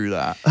up through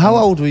that. How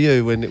old were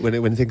you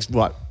when things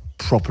like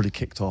properly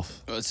kicked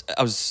off?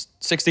 I was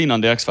 16 on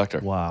the X Factor.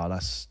 Wow,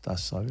 that's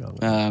so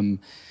young.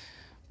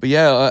 But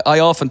yeah, I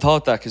often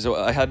thought that because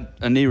I had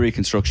a knee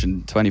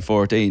reconstruction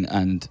 2014,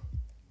 and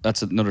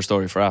that's another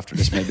story for after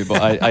this maybe,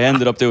 but I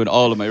ended up doing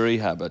all of my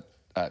rehab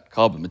at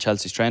Cobham, at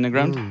Chelsea's training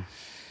ground. And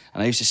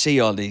I used to see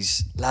all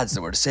these lads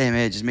that were the same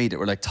age as me that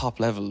were like top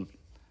level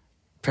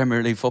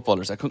Premier League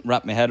footballers. I couldn't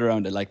wrap my head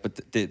around it, like, but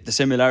the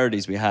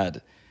similarities we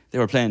had, they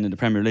were playing in the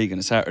Premier League on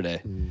a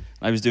Saturday.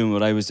 I was doing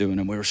what I was doing,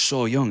 and we were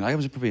so young. I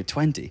was probably at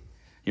 20.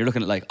 You're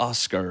looking at like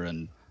Oscar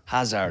and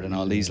Hazard and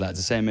all these lads,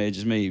 the same age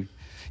as me.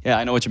 Yeah,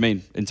 I know what you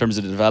mean in terms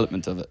of the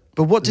development of it.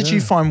 But what did you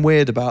find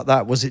weird about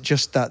that? Was it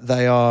just that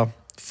they are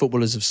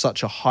footballers of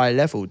such a high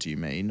level, do you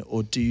mean?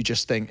 Or do you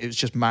just think it was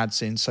just mad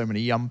seeing so many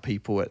young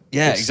people at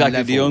this exactly,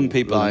 level, the young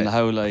people, like, and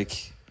how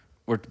like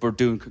we're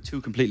doing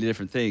two completely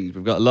different things.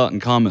 We've got a lot in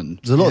common.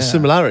 There's a lot of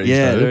similarities.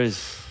 Yeah, though. there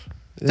is.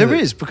 There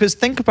is, because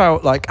think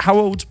about like how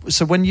old,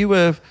 so when you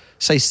were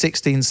say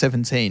 16,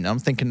 17, I'm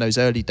thinking those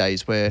early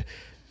days where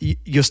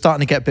you're starting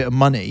to get a bit of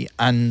money,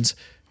 and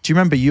do you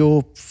remember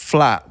your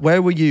flat?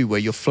 Where were you? Where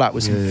your flat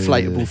was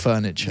inflatable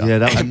furniture? Yeah,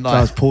 that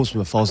was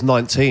Portsmouth. I was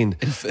 19.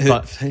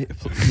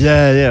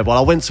 Well,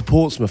 I went to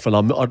Portsmouth,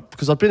 and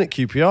because I'd been at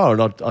QPR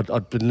and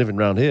I'd been living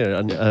around here,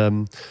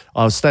 and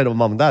I was staying at my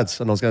mum and dad's,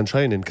 and I was going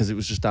training because it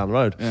was just down the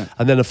road. Yeah.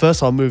 And then the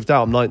first time I moved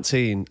out, I'm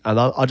 19, and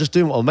I just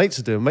doing what my mates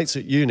are doing. Mates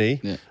at uni,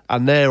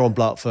 and they're on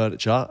blow-up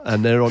furniture,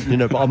 and they're on,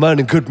 but I'm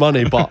earning good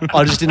money, but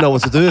I just didn't know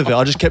what to do with it.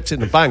 I just kept it in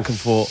the bank and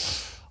thought,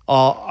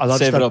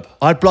 save it up.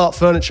 I'd blow up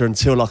furniture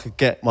until I could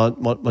get my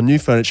new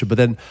furniture, but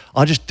then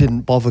I just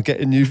didn't bother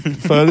getting new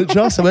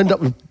furniture. So I ended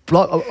up with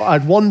I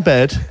had one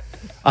bed,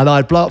 and I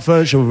had blow up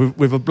furniture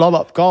with a blow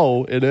up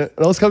goal in it.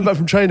 And I was coming back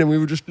from training, we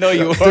were just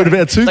doing a bit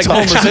of two-touch.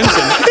 Like Homer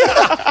Simpson.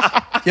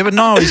 Yeah, but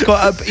no, he's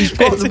got what he's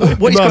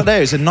got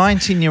there is a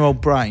 19-year-old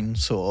brain,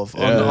 sort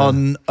of,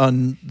 on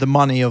the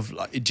money of,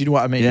 like, do you know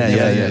what I mean?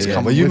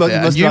 Well,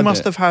 you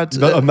must have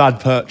had a mad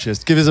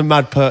purchase. Give us a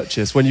mad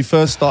purchase when you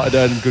first started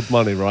earning good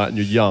money, right? And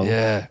you're young.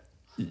 Yeah,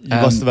 you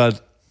must have had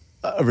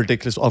a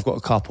ridiculous. I've got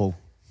a couple.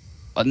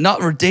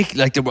 Not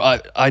ridiculous.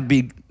 Like I'd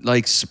be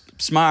like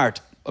smart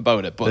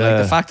about it, but like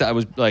the fact that I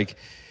was like,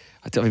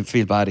 I don't even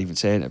feel bad even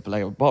saying it, but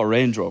like I bought a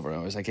Range Rover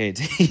and I was like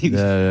 18.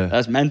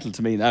 That's mental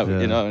to me now,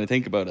 when I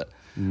think about it.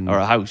 Or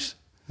a house.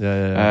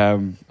 I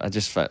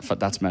just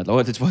that's mad.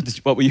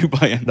 What were you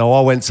buying? No, I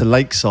went to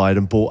Lakeside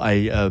and bought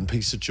a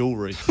piece of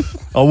jewellery.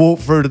 I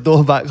walked through the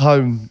door back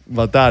home.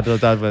 My dad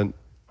went,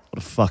 "What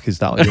the fuck is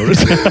that on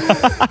yours?"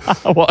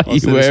 What are you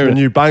said, wearing? It's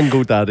my new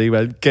bangle, Dad. He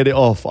went, "Get it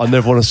off. I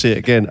never want to see it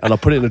again." And I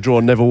put it in the drawer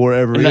and never wore it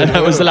ever again.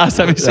 That was the last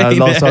time you've seen it.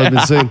 Last time I've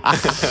been seen.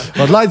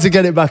 I'd like to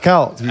get it back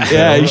out.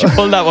 Yeah, you should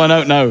pull that one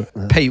out now.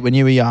 Pete, when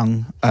you were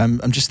young,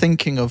 I'm just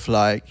thinking of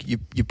like,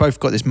 you both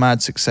got this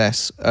mad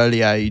success,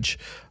 early age.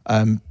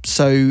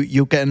 So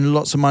you're getting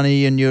lots of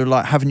money and you're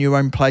like having your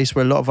own place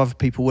where a lot of other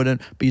people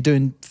wouldn't, but you're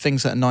doing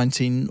things that a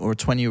 19 or a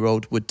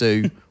 20-year-old would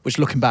do, which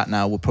looking back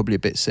now were probably a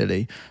bit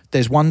silly.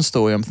 There's one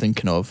story I'm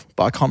thinking of,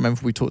 but I can't remember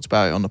if we talked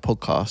about it on the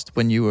podcast,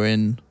 when you were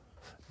in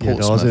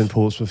Portsmouth. I was in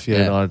Portsmouth,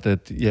 and I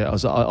did.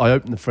 I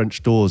opened the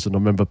French doors, and I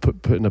remember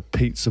putting a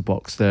pizza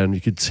box there, and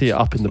you could see it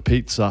up in the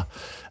pizza,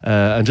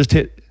 and just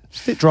hit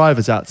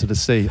drivers out to the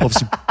sea.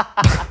 Obviously,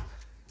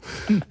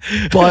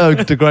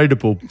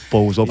 biodegradable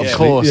balls, obviously. Of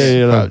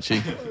course.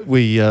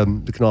 We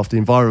looking after the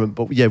environment,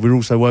 but we're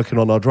also working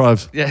on our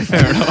drives. Yeah,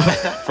 fair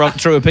enough.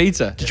 Through a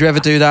pizza. Did you ever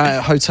do that at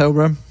a hotel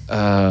room?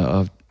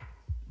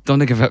 Don't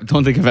think I've ever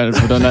done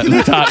that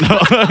like that.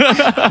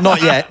 No.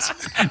 Not yet.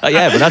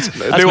 But that's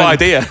new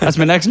idea. That's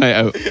my next night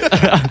out.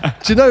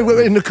 Do you know,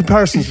 in the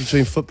comparisons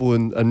between football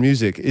and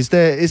music, is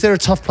there a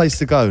tough place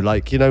to go?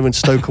 Like, when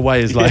Stoke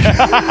Away is like,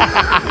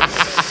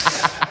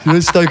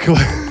 Stoke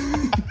Away.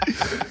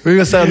 We were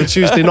going to say on a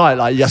Tuesday night,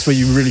 like, that's where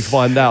you really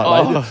find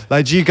out.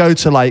 Like, do you go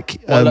to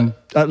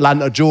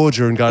Atlanta,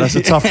 Georgia, and go, that's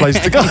a tough place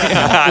to go?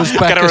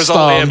 Get a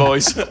result here,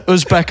 boys.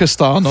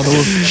 Uzbekistan on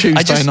a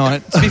Tuesday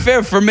night. To be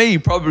fair, for me,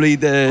 probably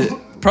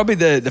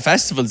the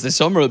festivals this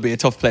summer will be a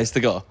tough place to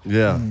go.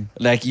 Yeah.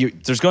 Like,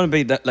 there's going to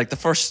be the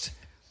first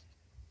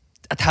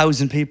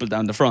 1,000 people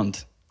down the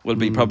front will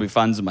be probably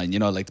fans of mine,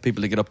 like the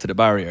people that get up to the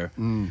barrier.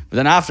 But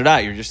then after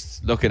that, you're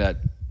just looking at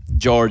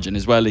George and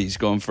his wellies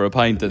going for a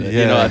pint and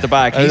at the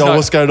back.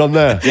 What's going on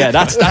there? Yeah,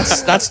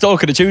 that's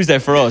Stoke on a Tuesday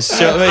for us.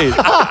 You know what I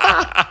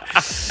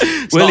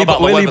mean?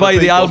 Will he buy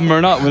the album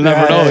or not? We'll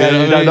never know.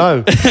 You don't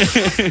know.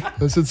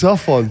 That's a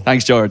tough one.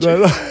 Thanks, George.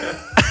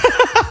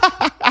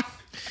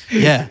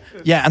 Yeah,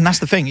 and that's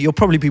the thing. You'll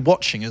probably be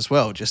watching as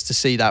well just to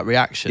see that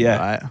reaction,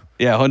 right?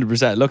 Yeah,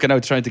 100%. Looking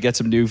out, trying to get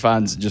some new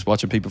fans and just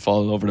watching people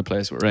fall all over the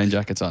place with rain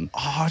jackets on.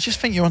 Oh, I just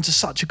think you're onto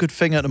such a good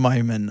thing at the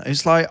moment.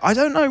 It's like, I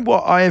don't know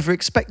what I ever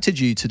expected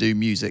you to do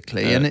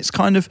musically, and it's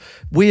kind of,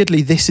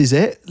 weirdly, this is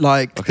it.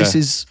 Like, this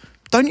is,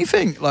 don't you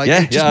think? Like,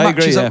 it just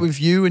matches up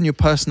with you and your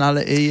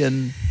personality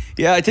and...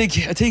 Yeah, I think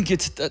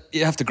it's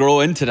you have to grow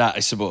into that, I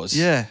suppose.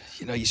 Yeah.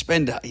 You know, you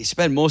spend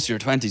most of your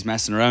 20s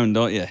messing around,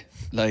 don't you?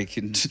 Like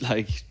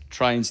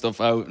trying stuff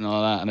out and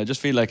all that. And I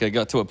just feel like I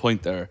got to a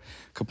point there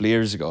a couple of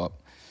years ago,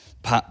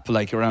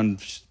 like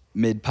around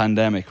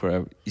mid-pandemic,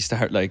 where you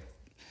start like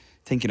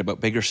thinking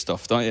about bigger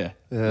stuff, don't you?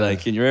 Yeah.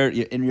 Like in your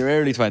early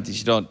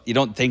 20s, you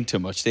don't think too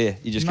much, do you?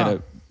 You just kind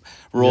of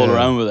roll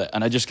around with it.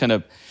 And I just kind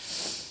of,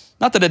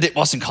 not that I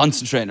wasn't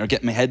concentrating or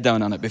getting my head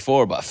down on it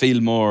before, but I feel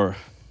more...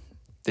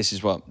 This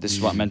is what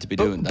I'm meant to be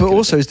doing. But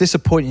also, is this a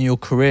point in your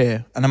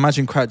career? And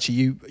imagine, Crouchy,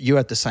 you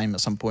had the same at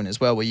some point as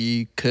well, where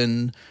you're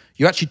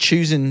actually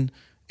choosing.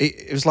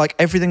 It was like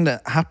everything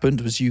that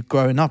happened was you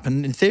growing up,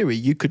 and in theory,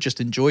 you could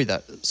just enjoy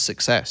that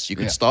success. You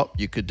could stop.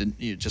 You could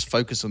just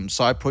focus on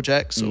side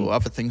projects or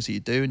other things that you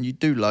do, and you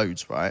do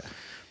loads, right?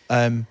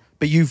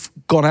 But you've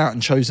gone out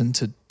and chosen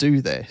to do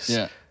this.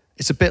 Yeah.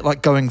 It's a bit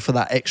like going for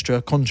that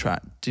extra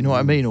contract. Do you know what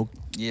I mean? Or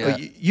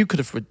you could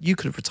have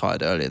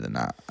retired earlier than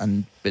that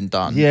and been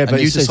done. Yeah,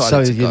 but you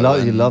decided you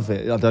love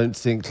it. I don't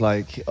think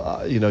like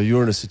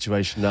you're in a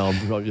situation now.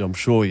 I'm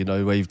sure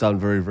where you've done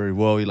very, very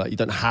well. You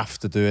don't have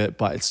to do it,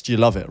 but you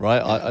love it,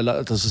 right?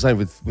 It's the same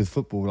with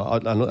football.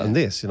 And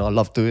this, I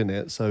love doing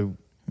it, so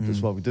that's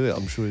why we do it.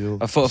 I'm sure you're.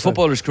 A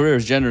footballer's career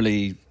is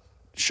generally.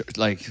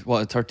 Like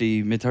what,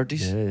 30,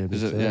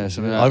 mid-30s?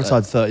 Yeah. I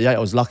retired 38. I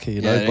was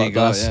lucky, but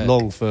that's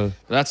long for.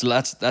 That's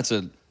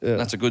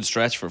a good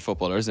stretch for a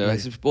footballer, isn't it? I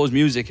suppose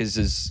music is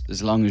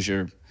as long as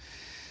you're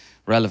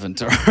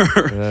relevant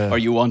or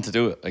you want to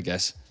do it, I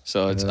guess.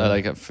 So it's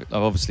I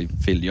obviously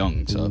feel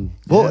young. So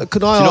well,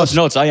 could I ask?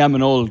 It's I am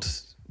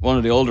one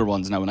of the older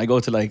ones now. When I go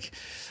to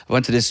I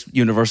went to this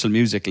Universal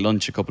Music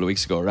lunch a couple of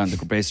weeks ago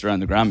based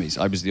around the Grammys.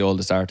 I was the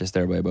oldest artist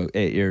there by about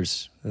 8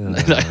 years. I'm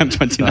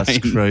 29. That's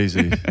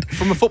crazy.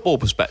 From a football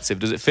perspective,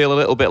 does it feel a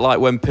little bit like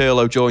when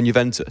Pirlo joined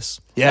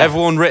Juventus? Yeah.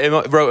 Everyone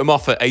wrote him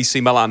off at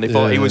AC Milan. They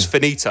thought he was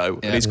finito,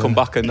 and he's come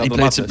back and he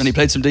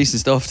played some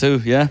decent stuff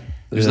too. Yeah,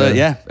 it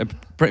was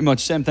pretty much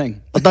same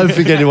thing. I don't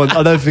think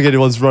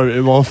anyone's wrote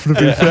him off, to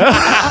be fair.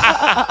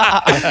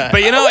 But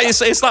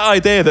it's that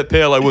idea that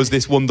Pirlo was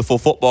this wonderful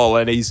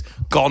footballer and he's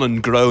gone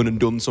and grown and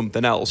done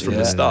something else from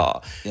the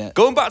start. Yeah.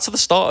 Going back to the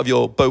start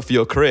of both of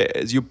your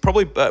careers, you're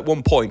probably at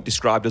one point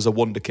described as a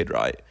wonder kid,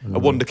 right? A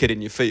wonder kid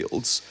in your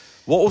fields.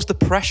 What was the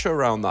pressure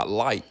around that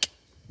like?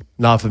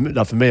 No, for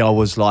me, I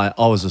was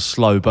a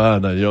slow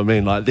burner. You know what I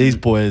mean? Like these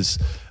boys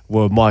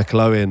were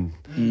Michael Owen,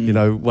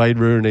 Wayne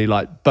Rooney,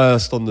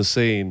 burst on the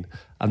scene,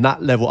 and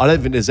that level. I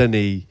don't think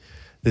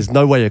there's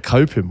no way of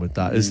coping with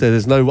that. Is there?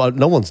 There's no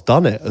one's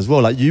done it as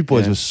well. Like you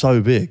boys were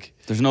so big.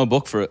 There's no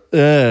book for it.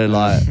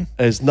 Yeah,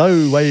 there's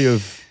no way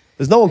of.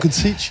 There's no one can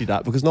teach you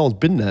that because no one's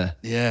been there.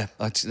 Yeah,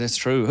 that's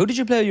true. Who did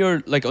you play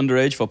your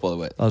underage football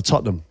with?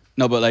 Tottenham.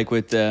 No, but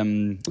with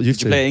did you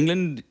play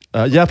England?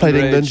 I played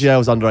England. Yeah, I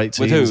was under 18s.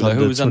 With who?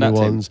 Who was on that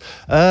team?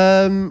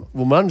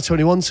 Well, my under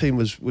 21 team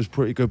was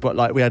pretty good,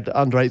 but we had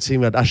under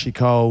 18. We had Ashley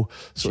Cole,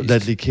 sort of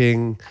Ledley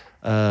King.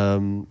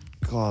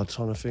 God,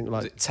 trying to think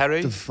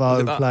Terry.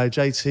 Defoe played.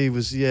 JT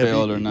was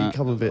older than that.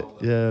 Come a bit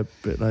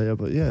later,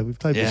 but we've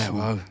played. Yeah,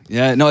 wow.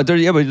 Yeah, no, but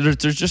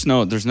there's just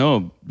there's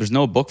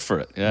no book for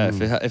it. Yeah,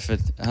 if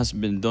it hasn't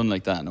been done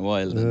like that in a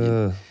while,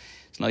 then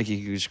it's not like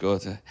you could just go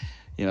to,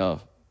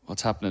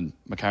 what's happening,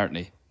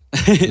 McCartney.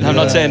 I'm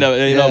not saying that,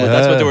 but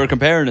that's what they were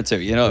comparing it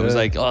to. It was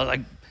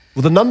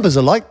well, the numbers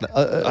are like that.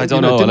 I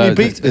don't know.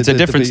 It's a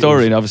different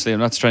story, and obviously, I'm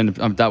not trying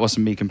to. That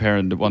wasn't me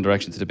comparing the One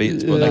Direction to the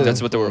Beatles, but that's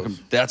what they were.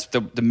 That's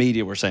the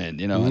media were saying,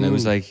 and it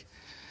was like,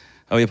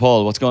 "Oh, yeah,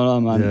 Paul, what's going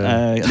on, man?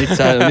 I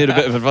need a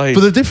bit of advice."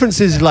 But the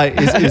difference is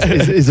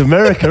is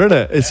America, isn't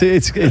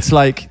it? It's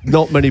like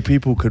not many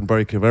people can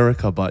break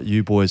America, but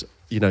you boys,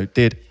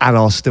 did and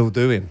are still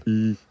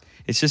doing.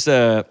 It's just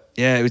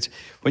it's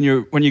when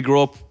you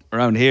grow up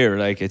around here,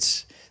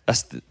 it's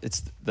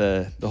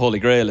the holy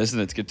grail, isn't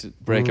it? To get to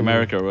break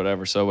America or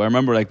whatever. So I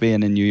remember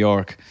being in New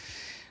York,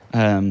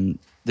 the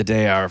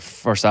day our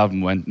first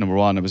album went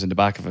 #1. I was in the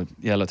back of a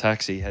yellow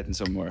taxi heading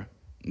somewhere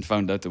and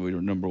found out that we were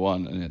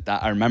 #1. And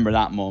I remember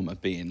that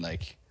moment being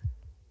like,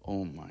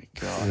 oh my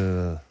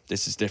God,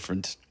 this is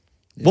different.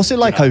 What's it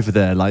like over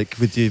there?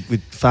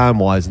 With fan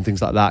wise and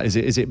things like that?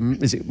 Is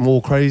it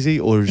more crazy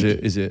or is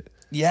it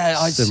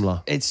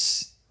similar?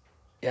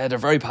 They're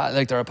very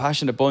they're a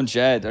passionate bunch.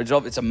 Yeah, their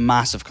job. It's a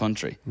massive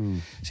country,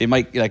 so you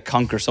might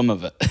conquer some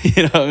of it.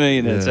 You know what I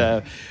mean?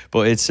 Yeah.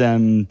 But it's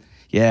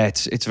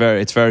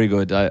it's very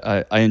good.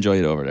 I enjoy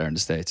it over there in the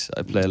States.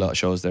 I play a lot of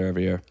shows there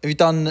every year.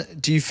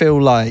 Do you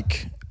feel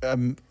like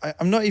I'm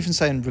not even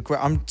saying regret.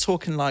 I'm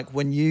talking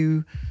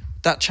when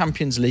that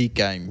Champions League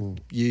game,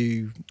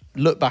 you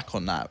look back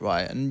on that,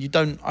 right? And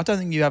I don't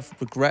think you have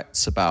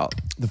regrets about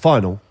the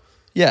final.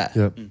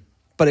 Yeah.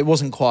 but it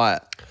wasn't quite.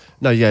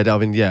 No, yeah, I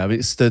mean,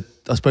 I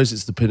suppose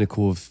it's the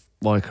pinnacle of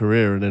my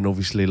career, and then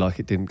obviously, like,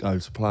 it didn't go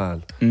to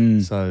plan.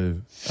 So,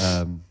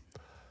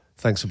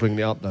 thanks for bringing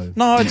it up, though.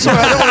 No, sorry,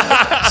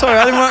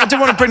 I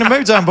didn't want to bring the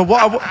mood down. But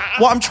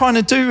what I'm trying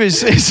to do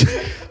is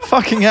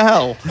fucking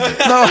hell.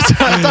 No,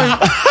 I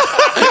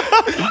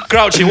don't.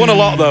 Grouch, you won a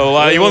lot though.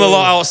 Like, you won a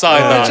lot outside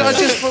that. I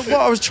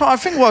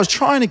think what I was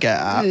trying to get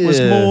at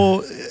was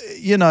more,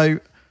 you know,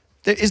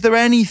 is there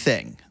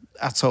anything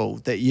at all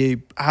that you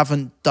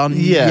haven't done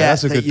yet?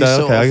 That's a good day.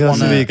 Okay, I can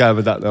see where you're going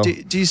with that now.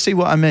 Do you see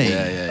what I mean?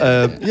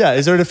 Yeah.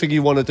 Is there anything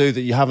you want to do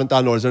that you haven't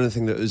done, or is there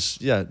anything that was,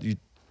 you...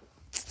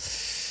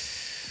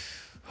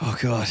 Oh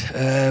God,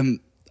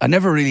 I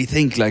never really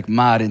think like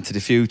mad into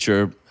the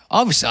future.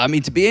 Obviously, I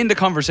mean, to be in the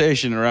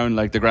conversation around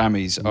like the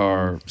Grammys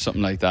or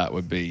something like that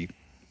would be,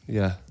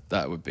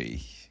 that would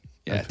be,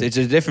 There's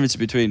a difference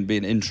between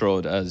being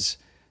introed as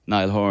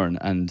Niall Horan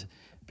and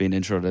being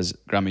introed as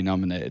Grammy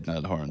nominated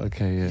Niall Horan.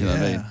 Okay, yeah. You know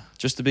what I mean?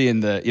 Just to be in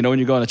the, you know, when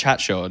you go on a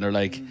chat show and they're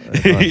like,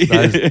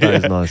 that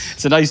is nice.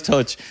 It's a nice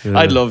touch. Yeah.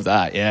 I'd love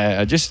that.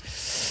 Yeah,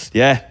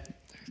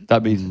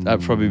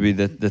 that'd probably be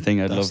the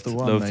thing I'd love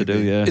to do.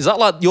 Yeah. Is that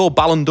like your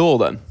Ballon d'Or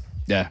then?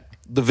 Yeah.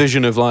 The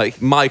vision of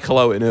like Michael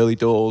Owen early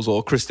doors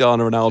or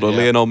Cristiano Ronaldo,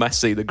 Lionel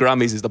Messi, the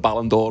Grammys is the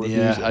Ballon d'Or of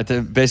music. I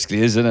think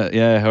basically, isn't it?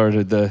 Yeah, or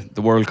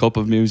the World Cup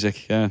of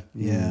music. Yeah.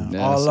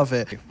 I love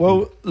it.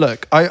 Well,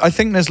 look, I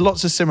think there's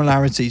lots of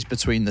similarities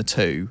between the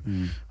two.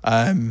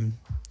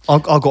 I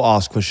got to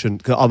ask a question.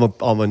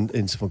 I'm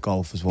into my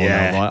golf as well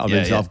now,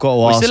 right? I've got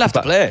to ask. We still have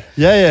to play.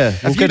 Yeah.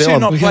 Have you two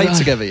not played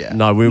together yet?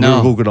 No, we've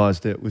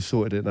organised it. We've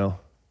sorted it now.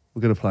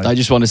 We're going to play. I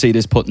just want to see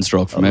this putting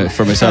stroke for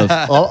myself.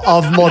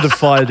 I've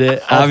modified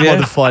it.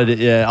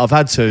 Yeah. I've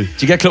had to. Do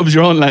you get clubs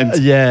your own length?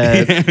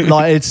 Yeah.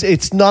 Like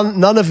it's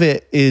none of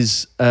it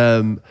is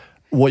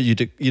what you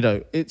do. You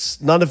know,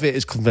 none of it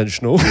is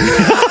conventional.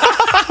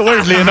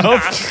 Weirdly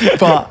enough,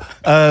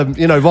 but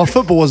you know, my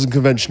football wasn't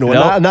conventional,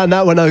 and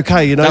that went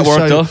okay. You know, that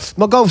worked off.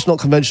 My golf's not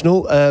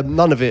conventional.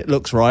 None of it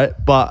looks right,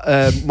 but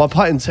my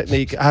putting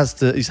technique has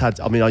to.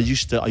 I mean, I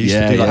used to do.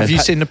 Have you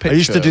seen the picture? I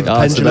used to do the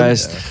pendulum.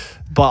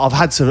 But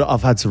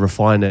I've had to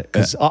refine it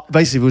because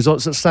basically, if we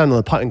was standing on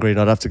the putting green,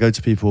 I'd have to go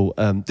to people.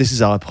 This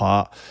is how I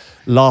putt.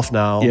 Laugh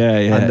now,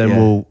 and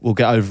then we'll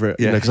get over it.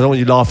 You know, because I don't want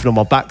you laughing on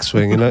my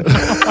backswing. You know.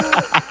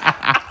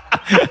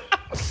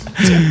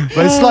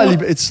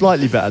 But it's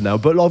slightly better now.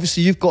 But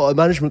obviously, you've got a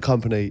management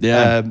company,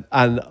 and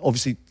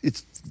obviously,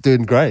 it's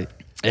doing great.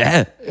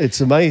 Yeah,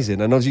 it's amazing,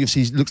 and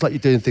obviously, it looks like you're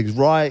doing things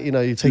right. You know,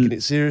 you're taking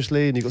it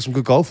seriously, and you've got some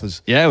good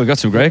golfers. Yeah, we've got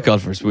some great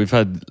golfers. We've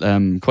had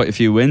quite a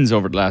few wins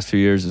over the last few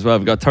years as well.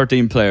 We've got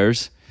 13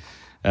 players,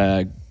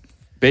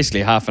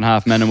 basically half and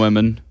half, men and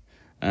women,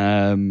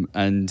 and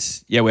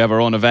we have our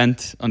own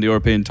event on the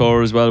European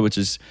Tour as well, which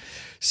is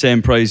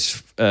same prize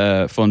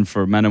fund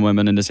for men and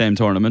women in the same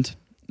tournament,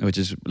 which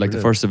is like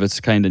the first of its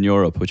kind in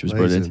Europe, which was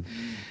brilliant.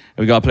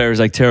 We got players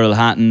like Tyrrell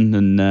Hatton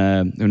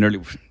and who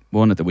nearly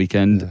won at the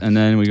weekend, and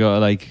then we got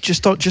like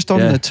just on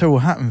the Tyrrell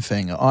Hatton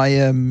thing.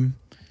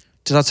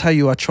 Did I tell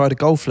you I tried a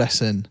golf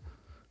lesson?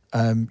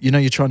 You know,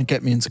 you're trying to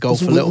get me into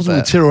golf a little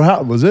bit. Tyrrell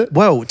Hatton, was it?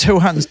 Well,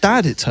 Tyrrell Hatton's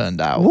dad, it turned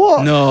out.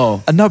 What?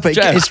 No, no, but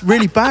it's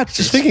really bad.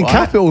 Just thinking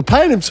Capital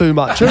paying him too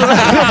much. Tyrrell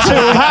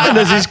Hatton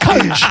as his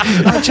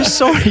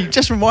coach.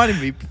 Just reminded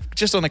me.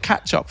 Just on a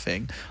catch-up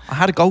thing, I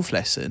had a golf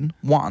lesson,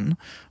 right?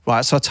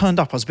 So I turned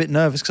up. I was a bit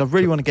nervous because I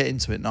really want to get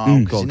into it now.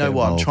 Because you know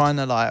what? I'm trying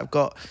to I've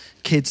got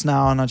kids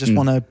now, and I just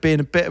want to be in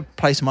a bit of a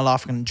place in my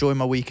life. I can enjoy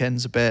my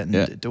weekends a bit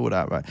and do all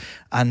that, right?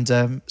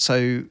 And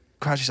so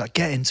Crouchy's like,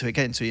 get into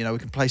it. You know, we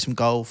can play some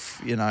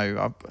golf. You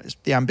know, it's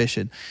the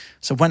ambition.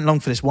 So I went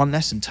along for this one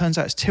lesson. Turns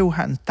out it's Tyrrell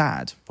Hatton's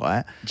dad,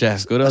 right?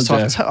 Jeff, good old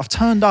Jeff. I've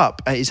turned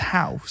up at his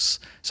house.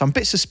 So I'm a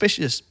bit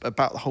suspicious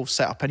about the whole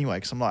setup anyway,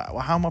 because I'm like,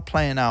 well, how am I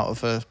playing out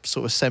of a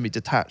sort of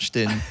semi-detached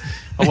in,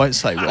 I won't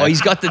say where. Oh,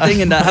 he's got the thing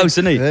in that house,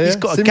 isn't he? He's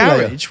got a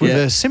garage with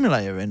a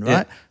simulator in,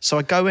 right? So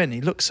I go in,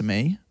 he looks at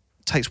me,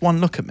 takes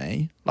one look at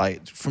me, I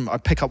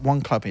pick up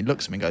one club and he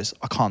looks at me and goes,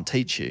 I can't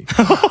teach you.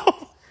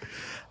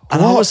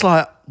 And I was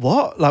like,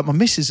 what? Like, my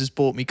missus has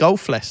bought me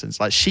golf lessons.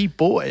 Like, she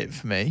bought it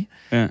for me.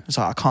 Yeah. I was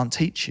like, I can't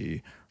teach you.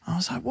 I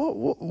was like, what?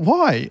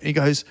 Why? He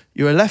goes,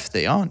 you're a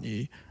lefty, aren't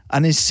you?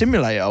 And his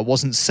simulator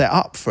wasn't set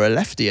up for a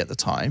lefty at the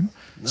time.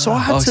 No. So I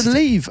had to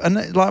leave.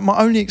 And my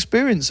only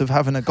experience of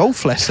having a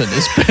golf lesson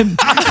has been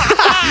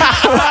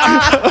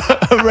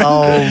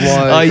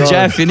God.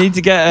 Jeff, you need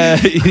to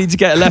get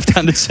a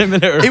left-handed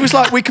simulator. He was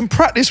like, we can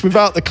practice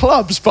without the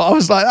clubs, but I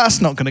was like, that's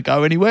not going to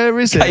go anywhere,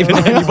 is it? Even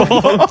any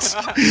balls.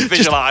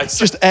 Visualise.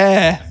 Just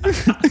air.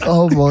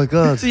 Oh my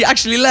God. So you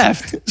actually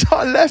left? So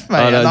I left, mate.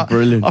 Oh, that's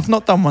brilliant. I've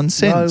not done one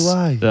since. No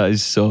way. That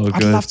is so good.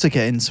 I'd love to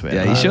get into it.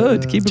 Yeah, you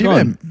should. Keep it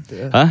going.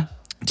 Huh?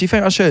 Do you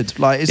think I should?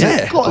 Is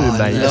it? Got to,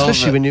 mate.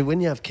 Especially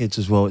when you have kids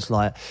as well. It's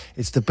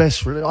the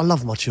best. I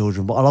love my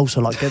children, but I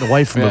also like getting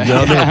away from them. You know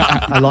what I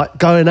mean? And like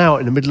going out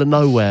in the middle of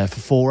nowhere for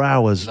 4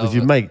 hours with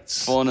your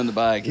mates. Phone in the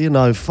bag. You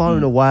know,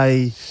 phone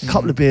away.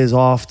 Couple of beers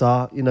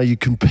after. You know, you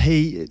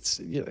compete. It's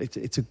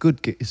a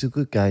good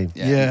game.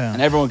 Yeah.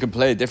 And everyone can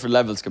play. Different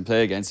levels can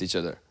play against each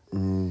other.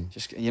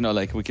 Just, you know,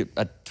 like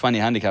a 20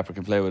 handicapper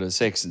can play with a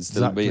 6 and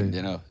still beat,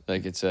 you know,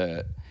 like it's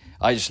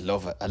I just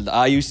love it.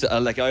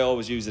 I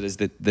always use it as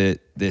the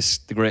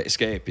great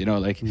escape, you know,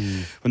 like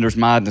when there's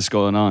madness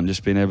going on,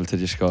 just being able to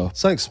just go.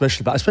 Something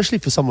special about, especially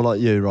for someone like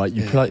you, right?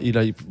 You play, you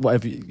know,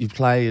 whatever you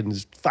play, and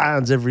there's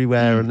fans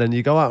everywhere, and then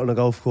you go out on a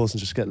golf course and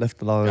just get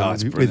left alone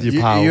with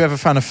your pal. You ever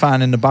found a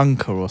fan in the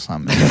bunker or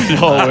something?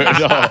 No,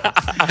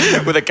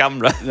 with a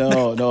camera.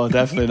 No,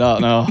 definitely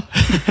not. No.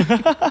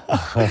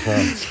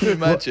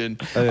 Imagine.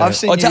 I've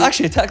seen.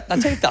 Actually, I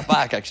take that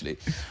back. Actually,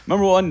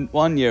 remember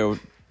one year.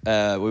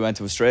 We went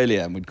to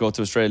Australia, and we'd go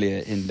to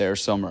Australia in their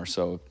summer.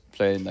 So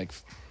playing like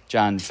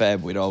Jan,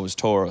 Feb, we'd always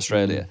tour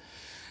Australia.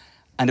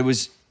 And it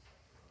was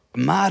a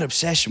mad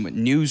obsession with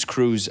news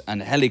crews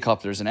and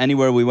helicopters. And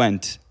anywhere we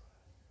went,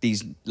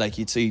 these, like,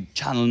 you'd see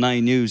Channel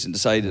 9 News and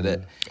decided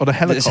it. Or the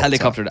helicopter. This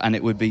helicopter, and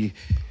it would be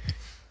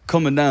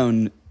coming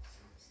down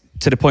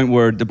to the point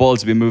where the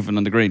balls would be moving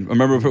on the green. I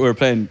remember we were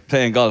playing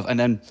golf, and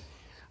then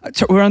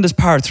we were on this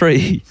par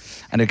 3,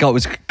 and it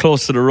was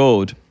close to the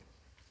road.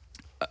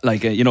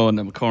 Like, you know, in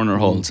the corner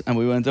holes, and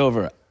we went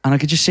over, and I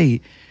could just see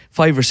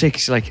 5 or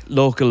 6 like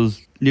local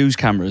news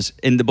cameras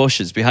in the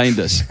bushes behind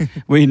us.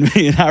 me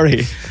and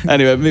Harry.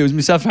 Anyway, it was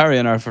myself, Harry,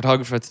 and our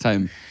photographer at the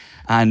time,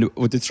 and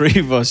with the 3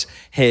 of us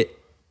hit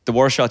the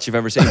worst shots you've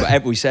ever seen.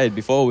 But we said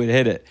before we'd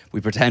hit it,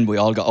 we pretend we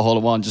all got a hole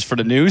in one just for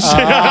the news.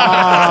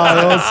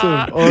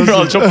 Awesome. We're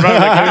all jumping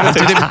around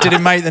like Did it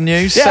make the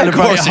news? Yeah, of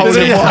course.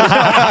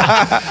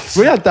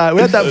 We had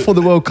that before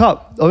the World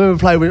Cup. I remember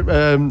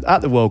playing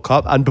at the World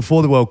Cup and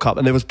before the World Cup,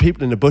 and there was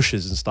people in the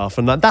bushes and stuff,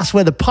 and that's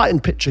where the putting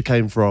picture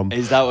came from.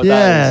 Is that what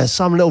that is? Yeah,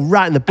 some little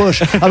rat in the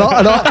bush.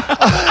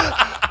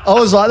 I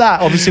was like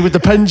that, obviously, with the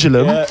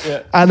pendulum.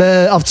 And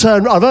I've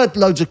heard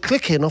loads of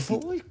clicking. I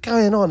thought, what's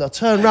going on? I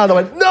turned around, I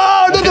went, no,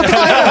 not the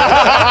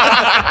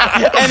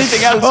pendulum.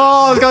 Anything else?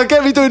 Oh, I was going to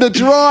get me doing a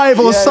drive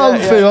or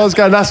something. I was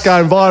going, that's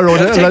going viral.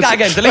 Take that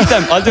again, delete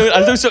them.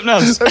 I'll do something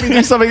else. Let me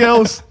do something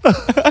else.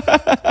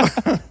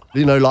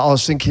 You know, like I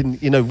was thinking,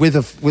 you know,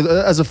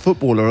 as a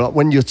footballer, like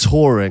when you're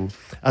touring,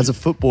 as a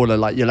footballer,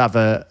 like you'll have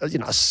a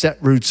set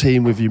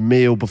routine with your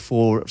meal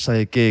before,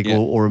 say, a gig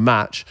or a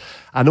match.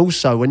 And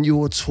also when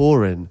you're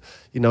touring,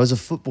 you know, as a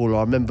footballer, I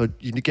remember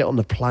you get on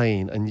the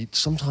plane and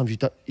sometimes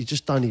you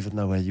just don't even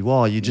know where you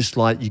are. You just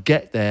like, you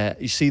get there,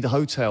 you see the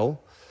hotel,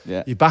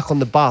 you're back on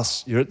the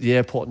bus, you're at the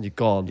airport and you're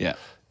gone. Yeah.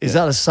 Is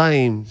that the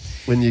same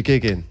when you're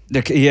gigging?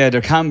 There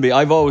can be.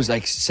 I've always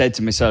like said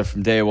to myself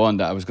from day one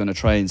that I was going to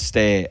try and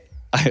stay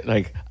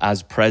like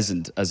as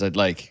present as I'd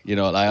like. You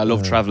know, like, I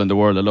love traveling the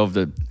world. I love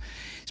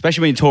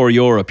especially when you tour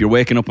Europe, you're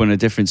waking up in a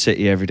different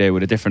city every day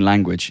with a different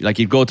language. Like,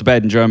 you'd go to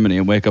bed in Germany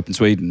and wake up in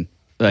Sweden.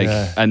 Like,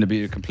 and it'd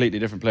be a completely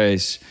different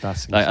place.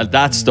 That's like,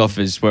 that stuff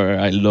is where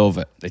I love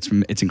it.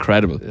 It's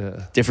incredible.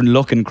 Different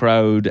looking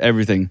crowd,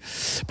 everything.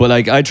 But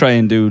like, I try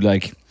and do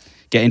like,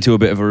 get into a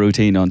bit of a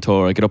routine on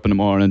tour. I get up in the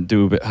morning,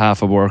 do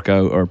half a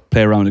workout or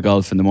play around the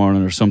golf in the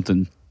morning or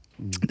something.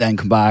 Then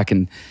come back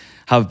and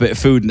have a bit of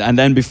food. And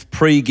then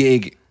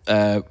pre-gig,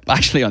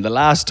 actually on the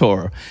last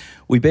tour,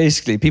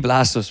 people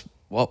asked us,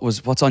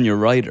 what's on your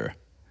rider?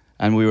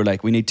 And we were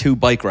like, we need 2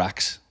 bike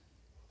racks.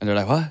 And they're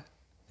like, what?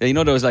 Yeah, you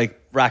know, there was like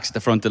racks at the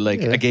front of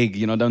like a gig,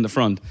 you know, down the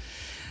front.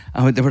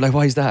 And they were like,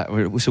 why is that?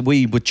 So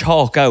we would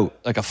chalk out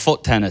like a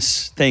foot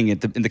tennis thing in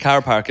the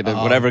car park at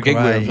whatever gig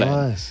we were playing.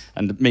 Nice.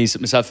 And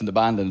myself and the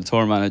band and the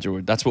tour manager,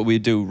 that's what we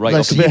do right like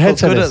up to be head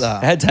tennis. Good at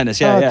that. Head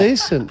tennis, yeah.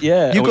 Decent.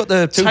 Yeah. You've got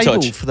the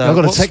table for that. I've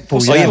got a tech ball,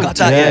 Oh, you've got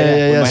that,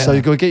 yeah. So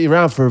you've got to get you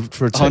around for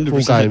a tech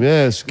ball game,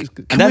 yeah.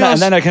 And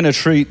then I kind of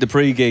treat the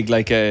pre-gig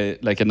like a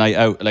night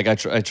out. Like I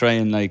try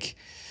and like,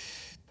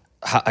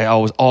 I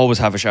always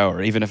have a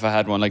shower, even if I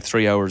had one like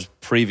 3 hours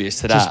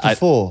previous to that. Just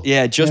before?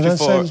 Just before.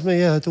 Same as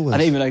me, I do it.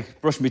 And even like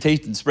brush my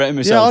teeth and spraying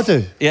myself.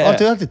 Yeah, I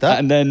do. I did that.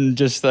 And then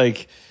just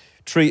like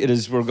treat it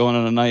as we're going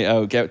on a night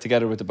out, get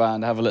together with the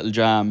band, have a little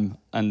jam,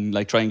 and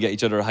like try and get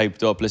each other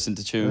hyped up, listen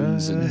to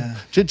tunes.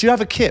 Do you have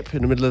a kip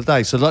in the middle of the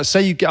day? So like,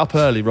 say you get up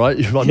early, right?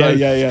 Yeah. So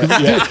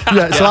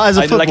like, as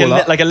a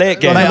footballer, like a late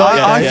game.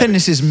 I think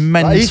this is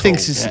mental. Like, he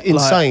thinks it's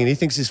insane. He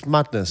thinks it's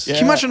madness. Can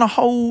you imagine a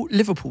whole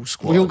Liverpool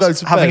squad we all go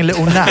to having bed. a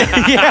little nap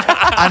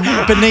and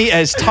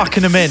Benitez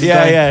tucking them in?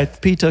 Going,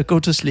 Peter, go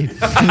to sleep.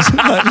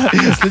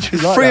 It's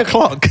literally like 3 that.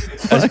 o'clock.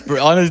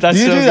 Honest, that's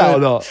Do you so do that good.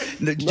 or not?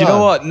 Do you know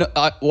what? No,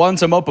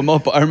 once I'm up.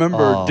 I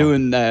remember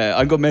doing.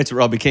 I'm good mates with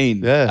Robbie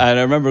Keane, and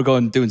I remember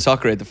doing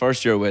soccer at the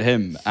first year with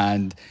him.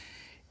 And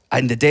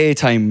in the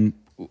daytime,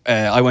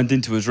 I went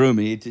into his room.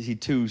 And he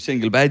had 2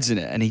 single beds in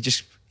it, and he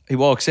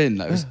walks in.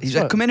 He's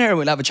like, "Come in here.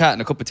 We'll have a chat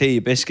and a cup of tea,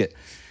 a biscuit."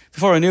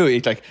 Before I knew it,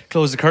 he'd like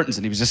closed the curtains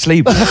and he was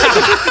asleep.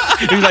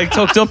 He was like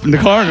tucked up in the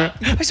corner.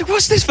 I said,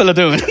 "What's this fella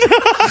doing?"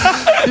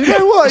 You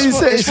know what?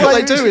 It's what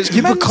like they do.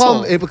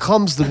 It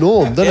becomes the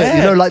norm, doesn't it?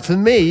 You know, like for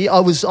me, at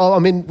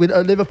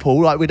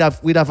Liverpool, like we'd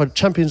have a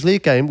Champions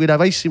League game. We'd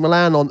have AC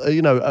Milan on, at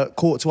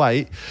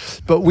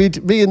 7:45. But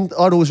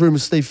I'd always room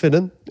with Steve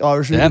Finnan,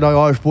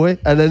 Irish boy,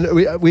 and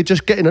then we'd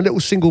just get in a little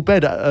single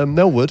bed at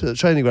Melwood at the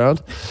training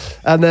ground,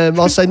 and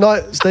I'd say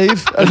night,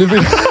 Steve, and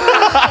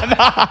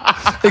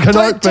Good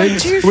night,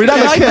 Pete. We'd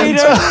have a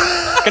Kent.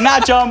 Good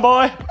night, John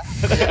boy.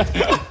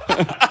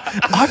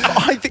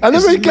 I think And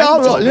then we get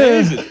out, like,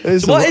 yeah.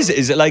 So what is it?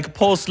 Is it like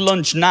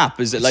post-lunch nap?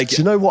 Is it like... Do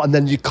you know what? And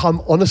then you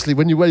come, honestly,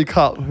 when you wake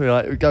up, you're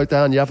like, you go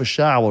down, you have a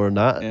shower and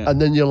that, Yeah.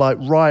 and then you're like,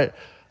 right,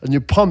 and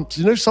you're pumped.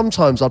 You know,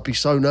 sometimes I'd be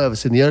so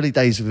nervous in the early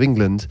days of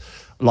England,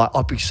 like,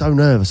 I'd be so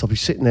nervous. I'd be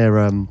sitting there,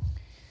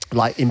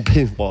 like,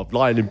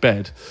 lying in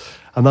bed,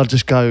 and I'd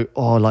just go,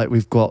 oh, like,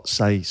 we've got,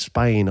 say,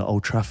 Spain at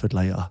Old Trafford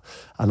later,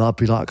 and I'd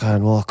be like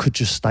going, well, I could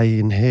just stay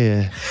in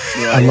here,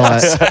 and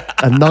like,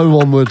 and no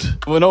one would...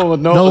 Well, no one would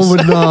know. No one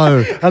would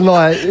know, and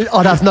like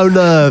I'd have no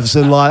nerves,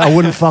 and like I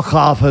wouldn't fuck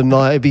up, and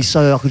like it'd be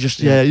so I could just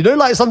you know,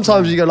 like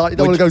sometimes you go like you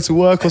don't want to go to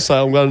work or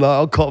so. I'm going like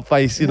I've got a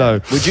face, you know.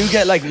 Would you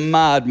get like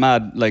mad?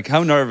 Like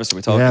how nervous are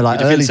we talking? Yeah, like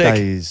Would you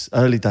feel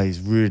early days,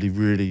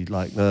 really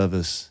like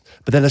nervous.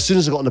 But then as soon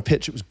as I got on the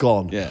pitch, it was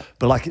gone. Yeah.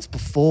 But like it's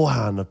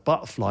beforehand, the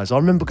butterflies. I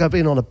remember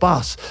being on a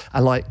bus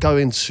and like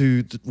going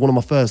to one of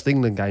my first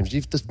England games.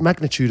 You've the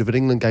magnitude of an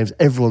England games,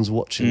 everyone's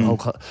watching the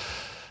whole.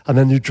 And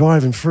then you're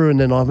driving through, and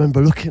then I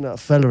remember looking at a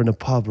fella in a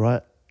pub,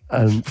 right,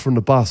 and from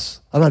the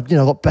bus, and I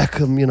got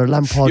Beckham, you know,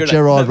 Lampard, You're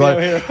Gerrard, like,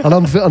 right, and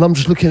I'm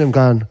just looking at him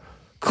going,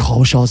 God, I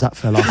wish I was that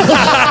fella.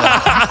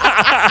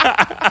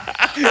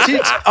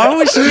 I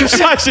always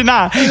Imagine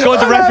that. Going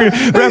to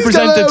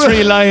represent the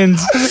Three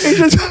Lions. Do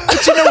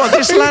you know what?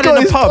 This lad in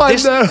got a pub,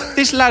 his pint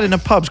this lad in a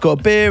pub's got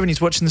a beer and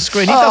he's watching the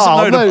screen. He doesn't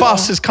know the mate.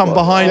 bus has come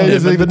behind Yeah, he him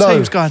doesn't and the even know.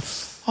 team's going,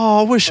 oh,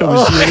 I wish I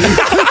was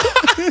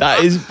you.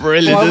 That is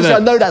brilliant, Well, isn't I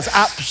it? know that's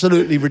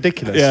absolutely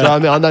ridiculous. Yeah. You know what I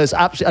mean, I know it's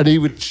absolutely, and he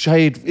would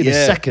shade in a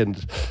Yeah.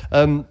 second.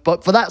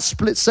 But for that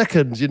split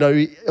second, you know,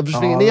 I'm just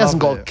thinking I he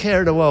hasn't love got a it. care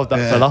in the world,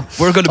 that fella.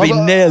 We're going to be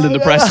nailed in the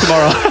press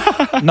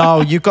tomorrow.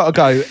 No, you've got to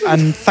go.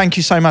 And thank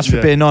you so much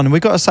for being on. And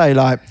we've got to say,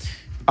 like,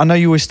 I know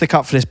you always stick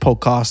up for this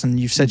podcast, and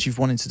you've said you've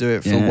wanted to do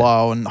it for a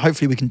while, and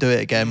hopefully we can do it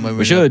again when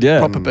We should, yeah.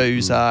 proper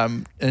booze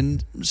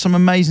and some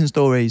amazing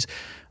stories.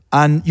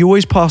 And you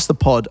always pass the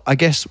pod. I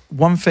guess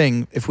one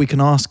thing, if we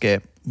can ask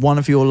it, one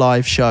of your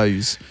live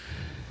shows,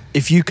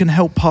 if you can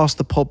help pass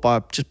the pod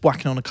by just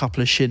whacking on a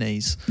couple of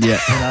shinnies, Yeah.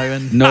 you know,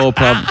 and No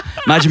problem.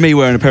 Imagine me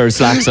wearing a pair of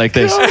slacks like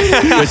this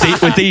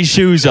with these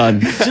shoes on.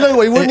 Do you know what?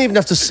 We wouldn't even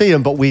have to see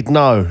him, but we'd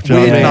know. Do you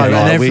know We'd what I mean? know, and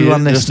Like,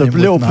 everyone just a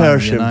listening little would pair know,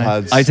 of you know. shin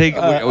pads. I think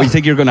we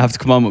think you're going to have to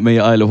come on with me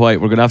at Isle of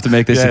Wight. We're going to have to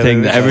make this a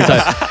thing that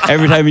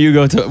every time we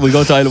go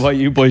to Isle of Wight,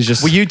 you boys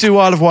just... will you do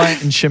Isle of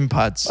Wight and shin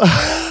pads?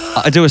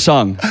 I do a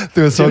song.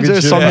 Do a song. Do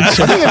a song I and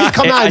think if you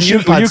come out And in you- shin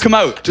will you pads, come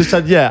out? Just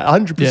said, 100%.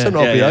 I'll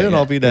be there, and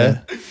I'll be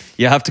there.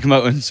 You have to come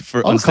out on I'll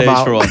stage come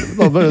out. for one.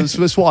 Well,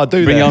 that's what I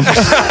do. Bring there. you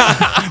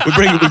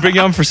on we bring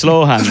you on for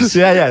slow hands.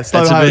 Yeah. Slow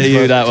That's a hands, bit of you,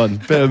 mate. that one.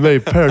 Bit of me.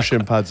 Pair of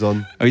shin pads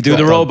on. Are we do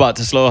the robot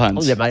to slow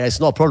hands? Oh, yeah, mate. It's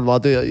not a problem. I'll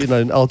do it. You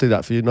know, I'll do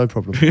that for you. No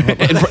problem.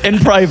 in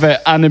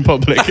private and in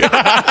public.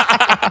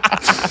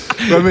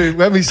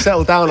 when we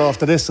settle down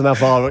after this and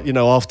have our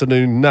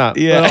afternoon nap.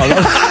 Yeah.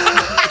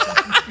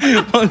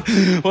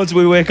 Once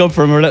we wake up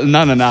from our little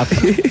nana nap.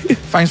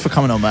 Thanks for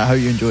coming on, mate. I hope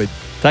you enjoyed.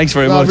 Thanks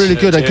very No, much. really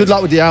good. And Cheers. good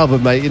luck with the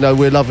album, mate. You know,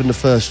 we're loving the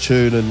first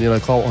tune, and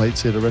can't wait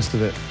to hear the rest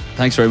of it.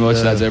 Thanks very much,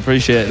 lads. I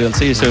appreciate it. We'll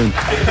see you soon.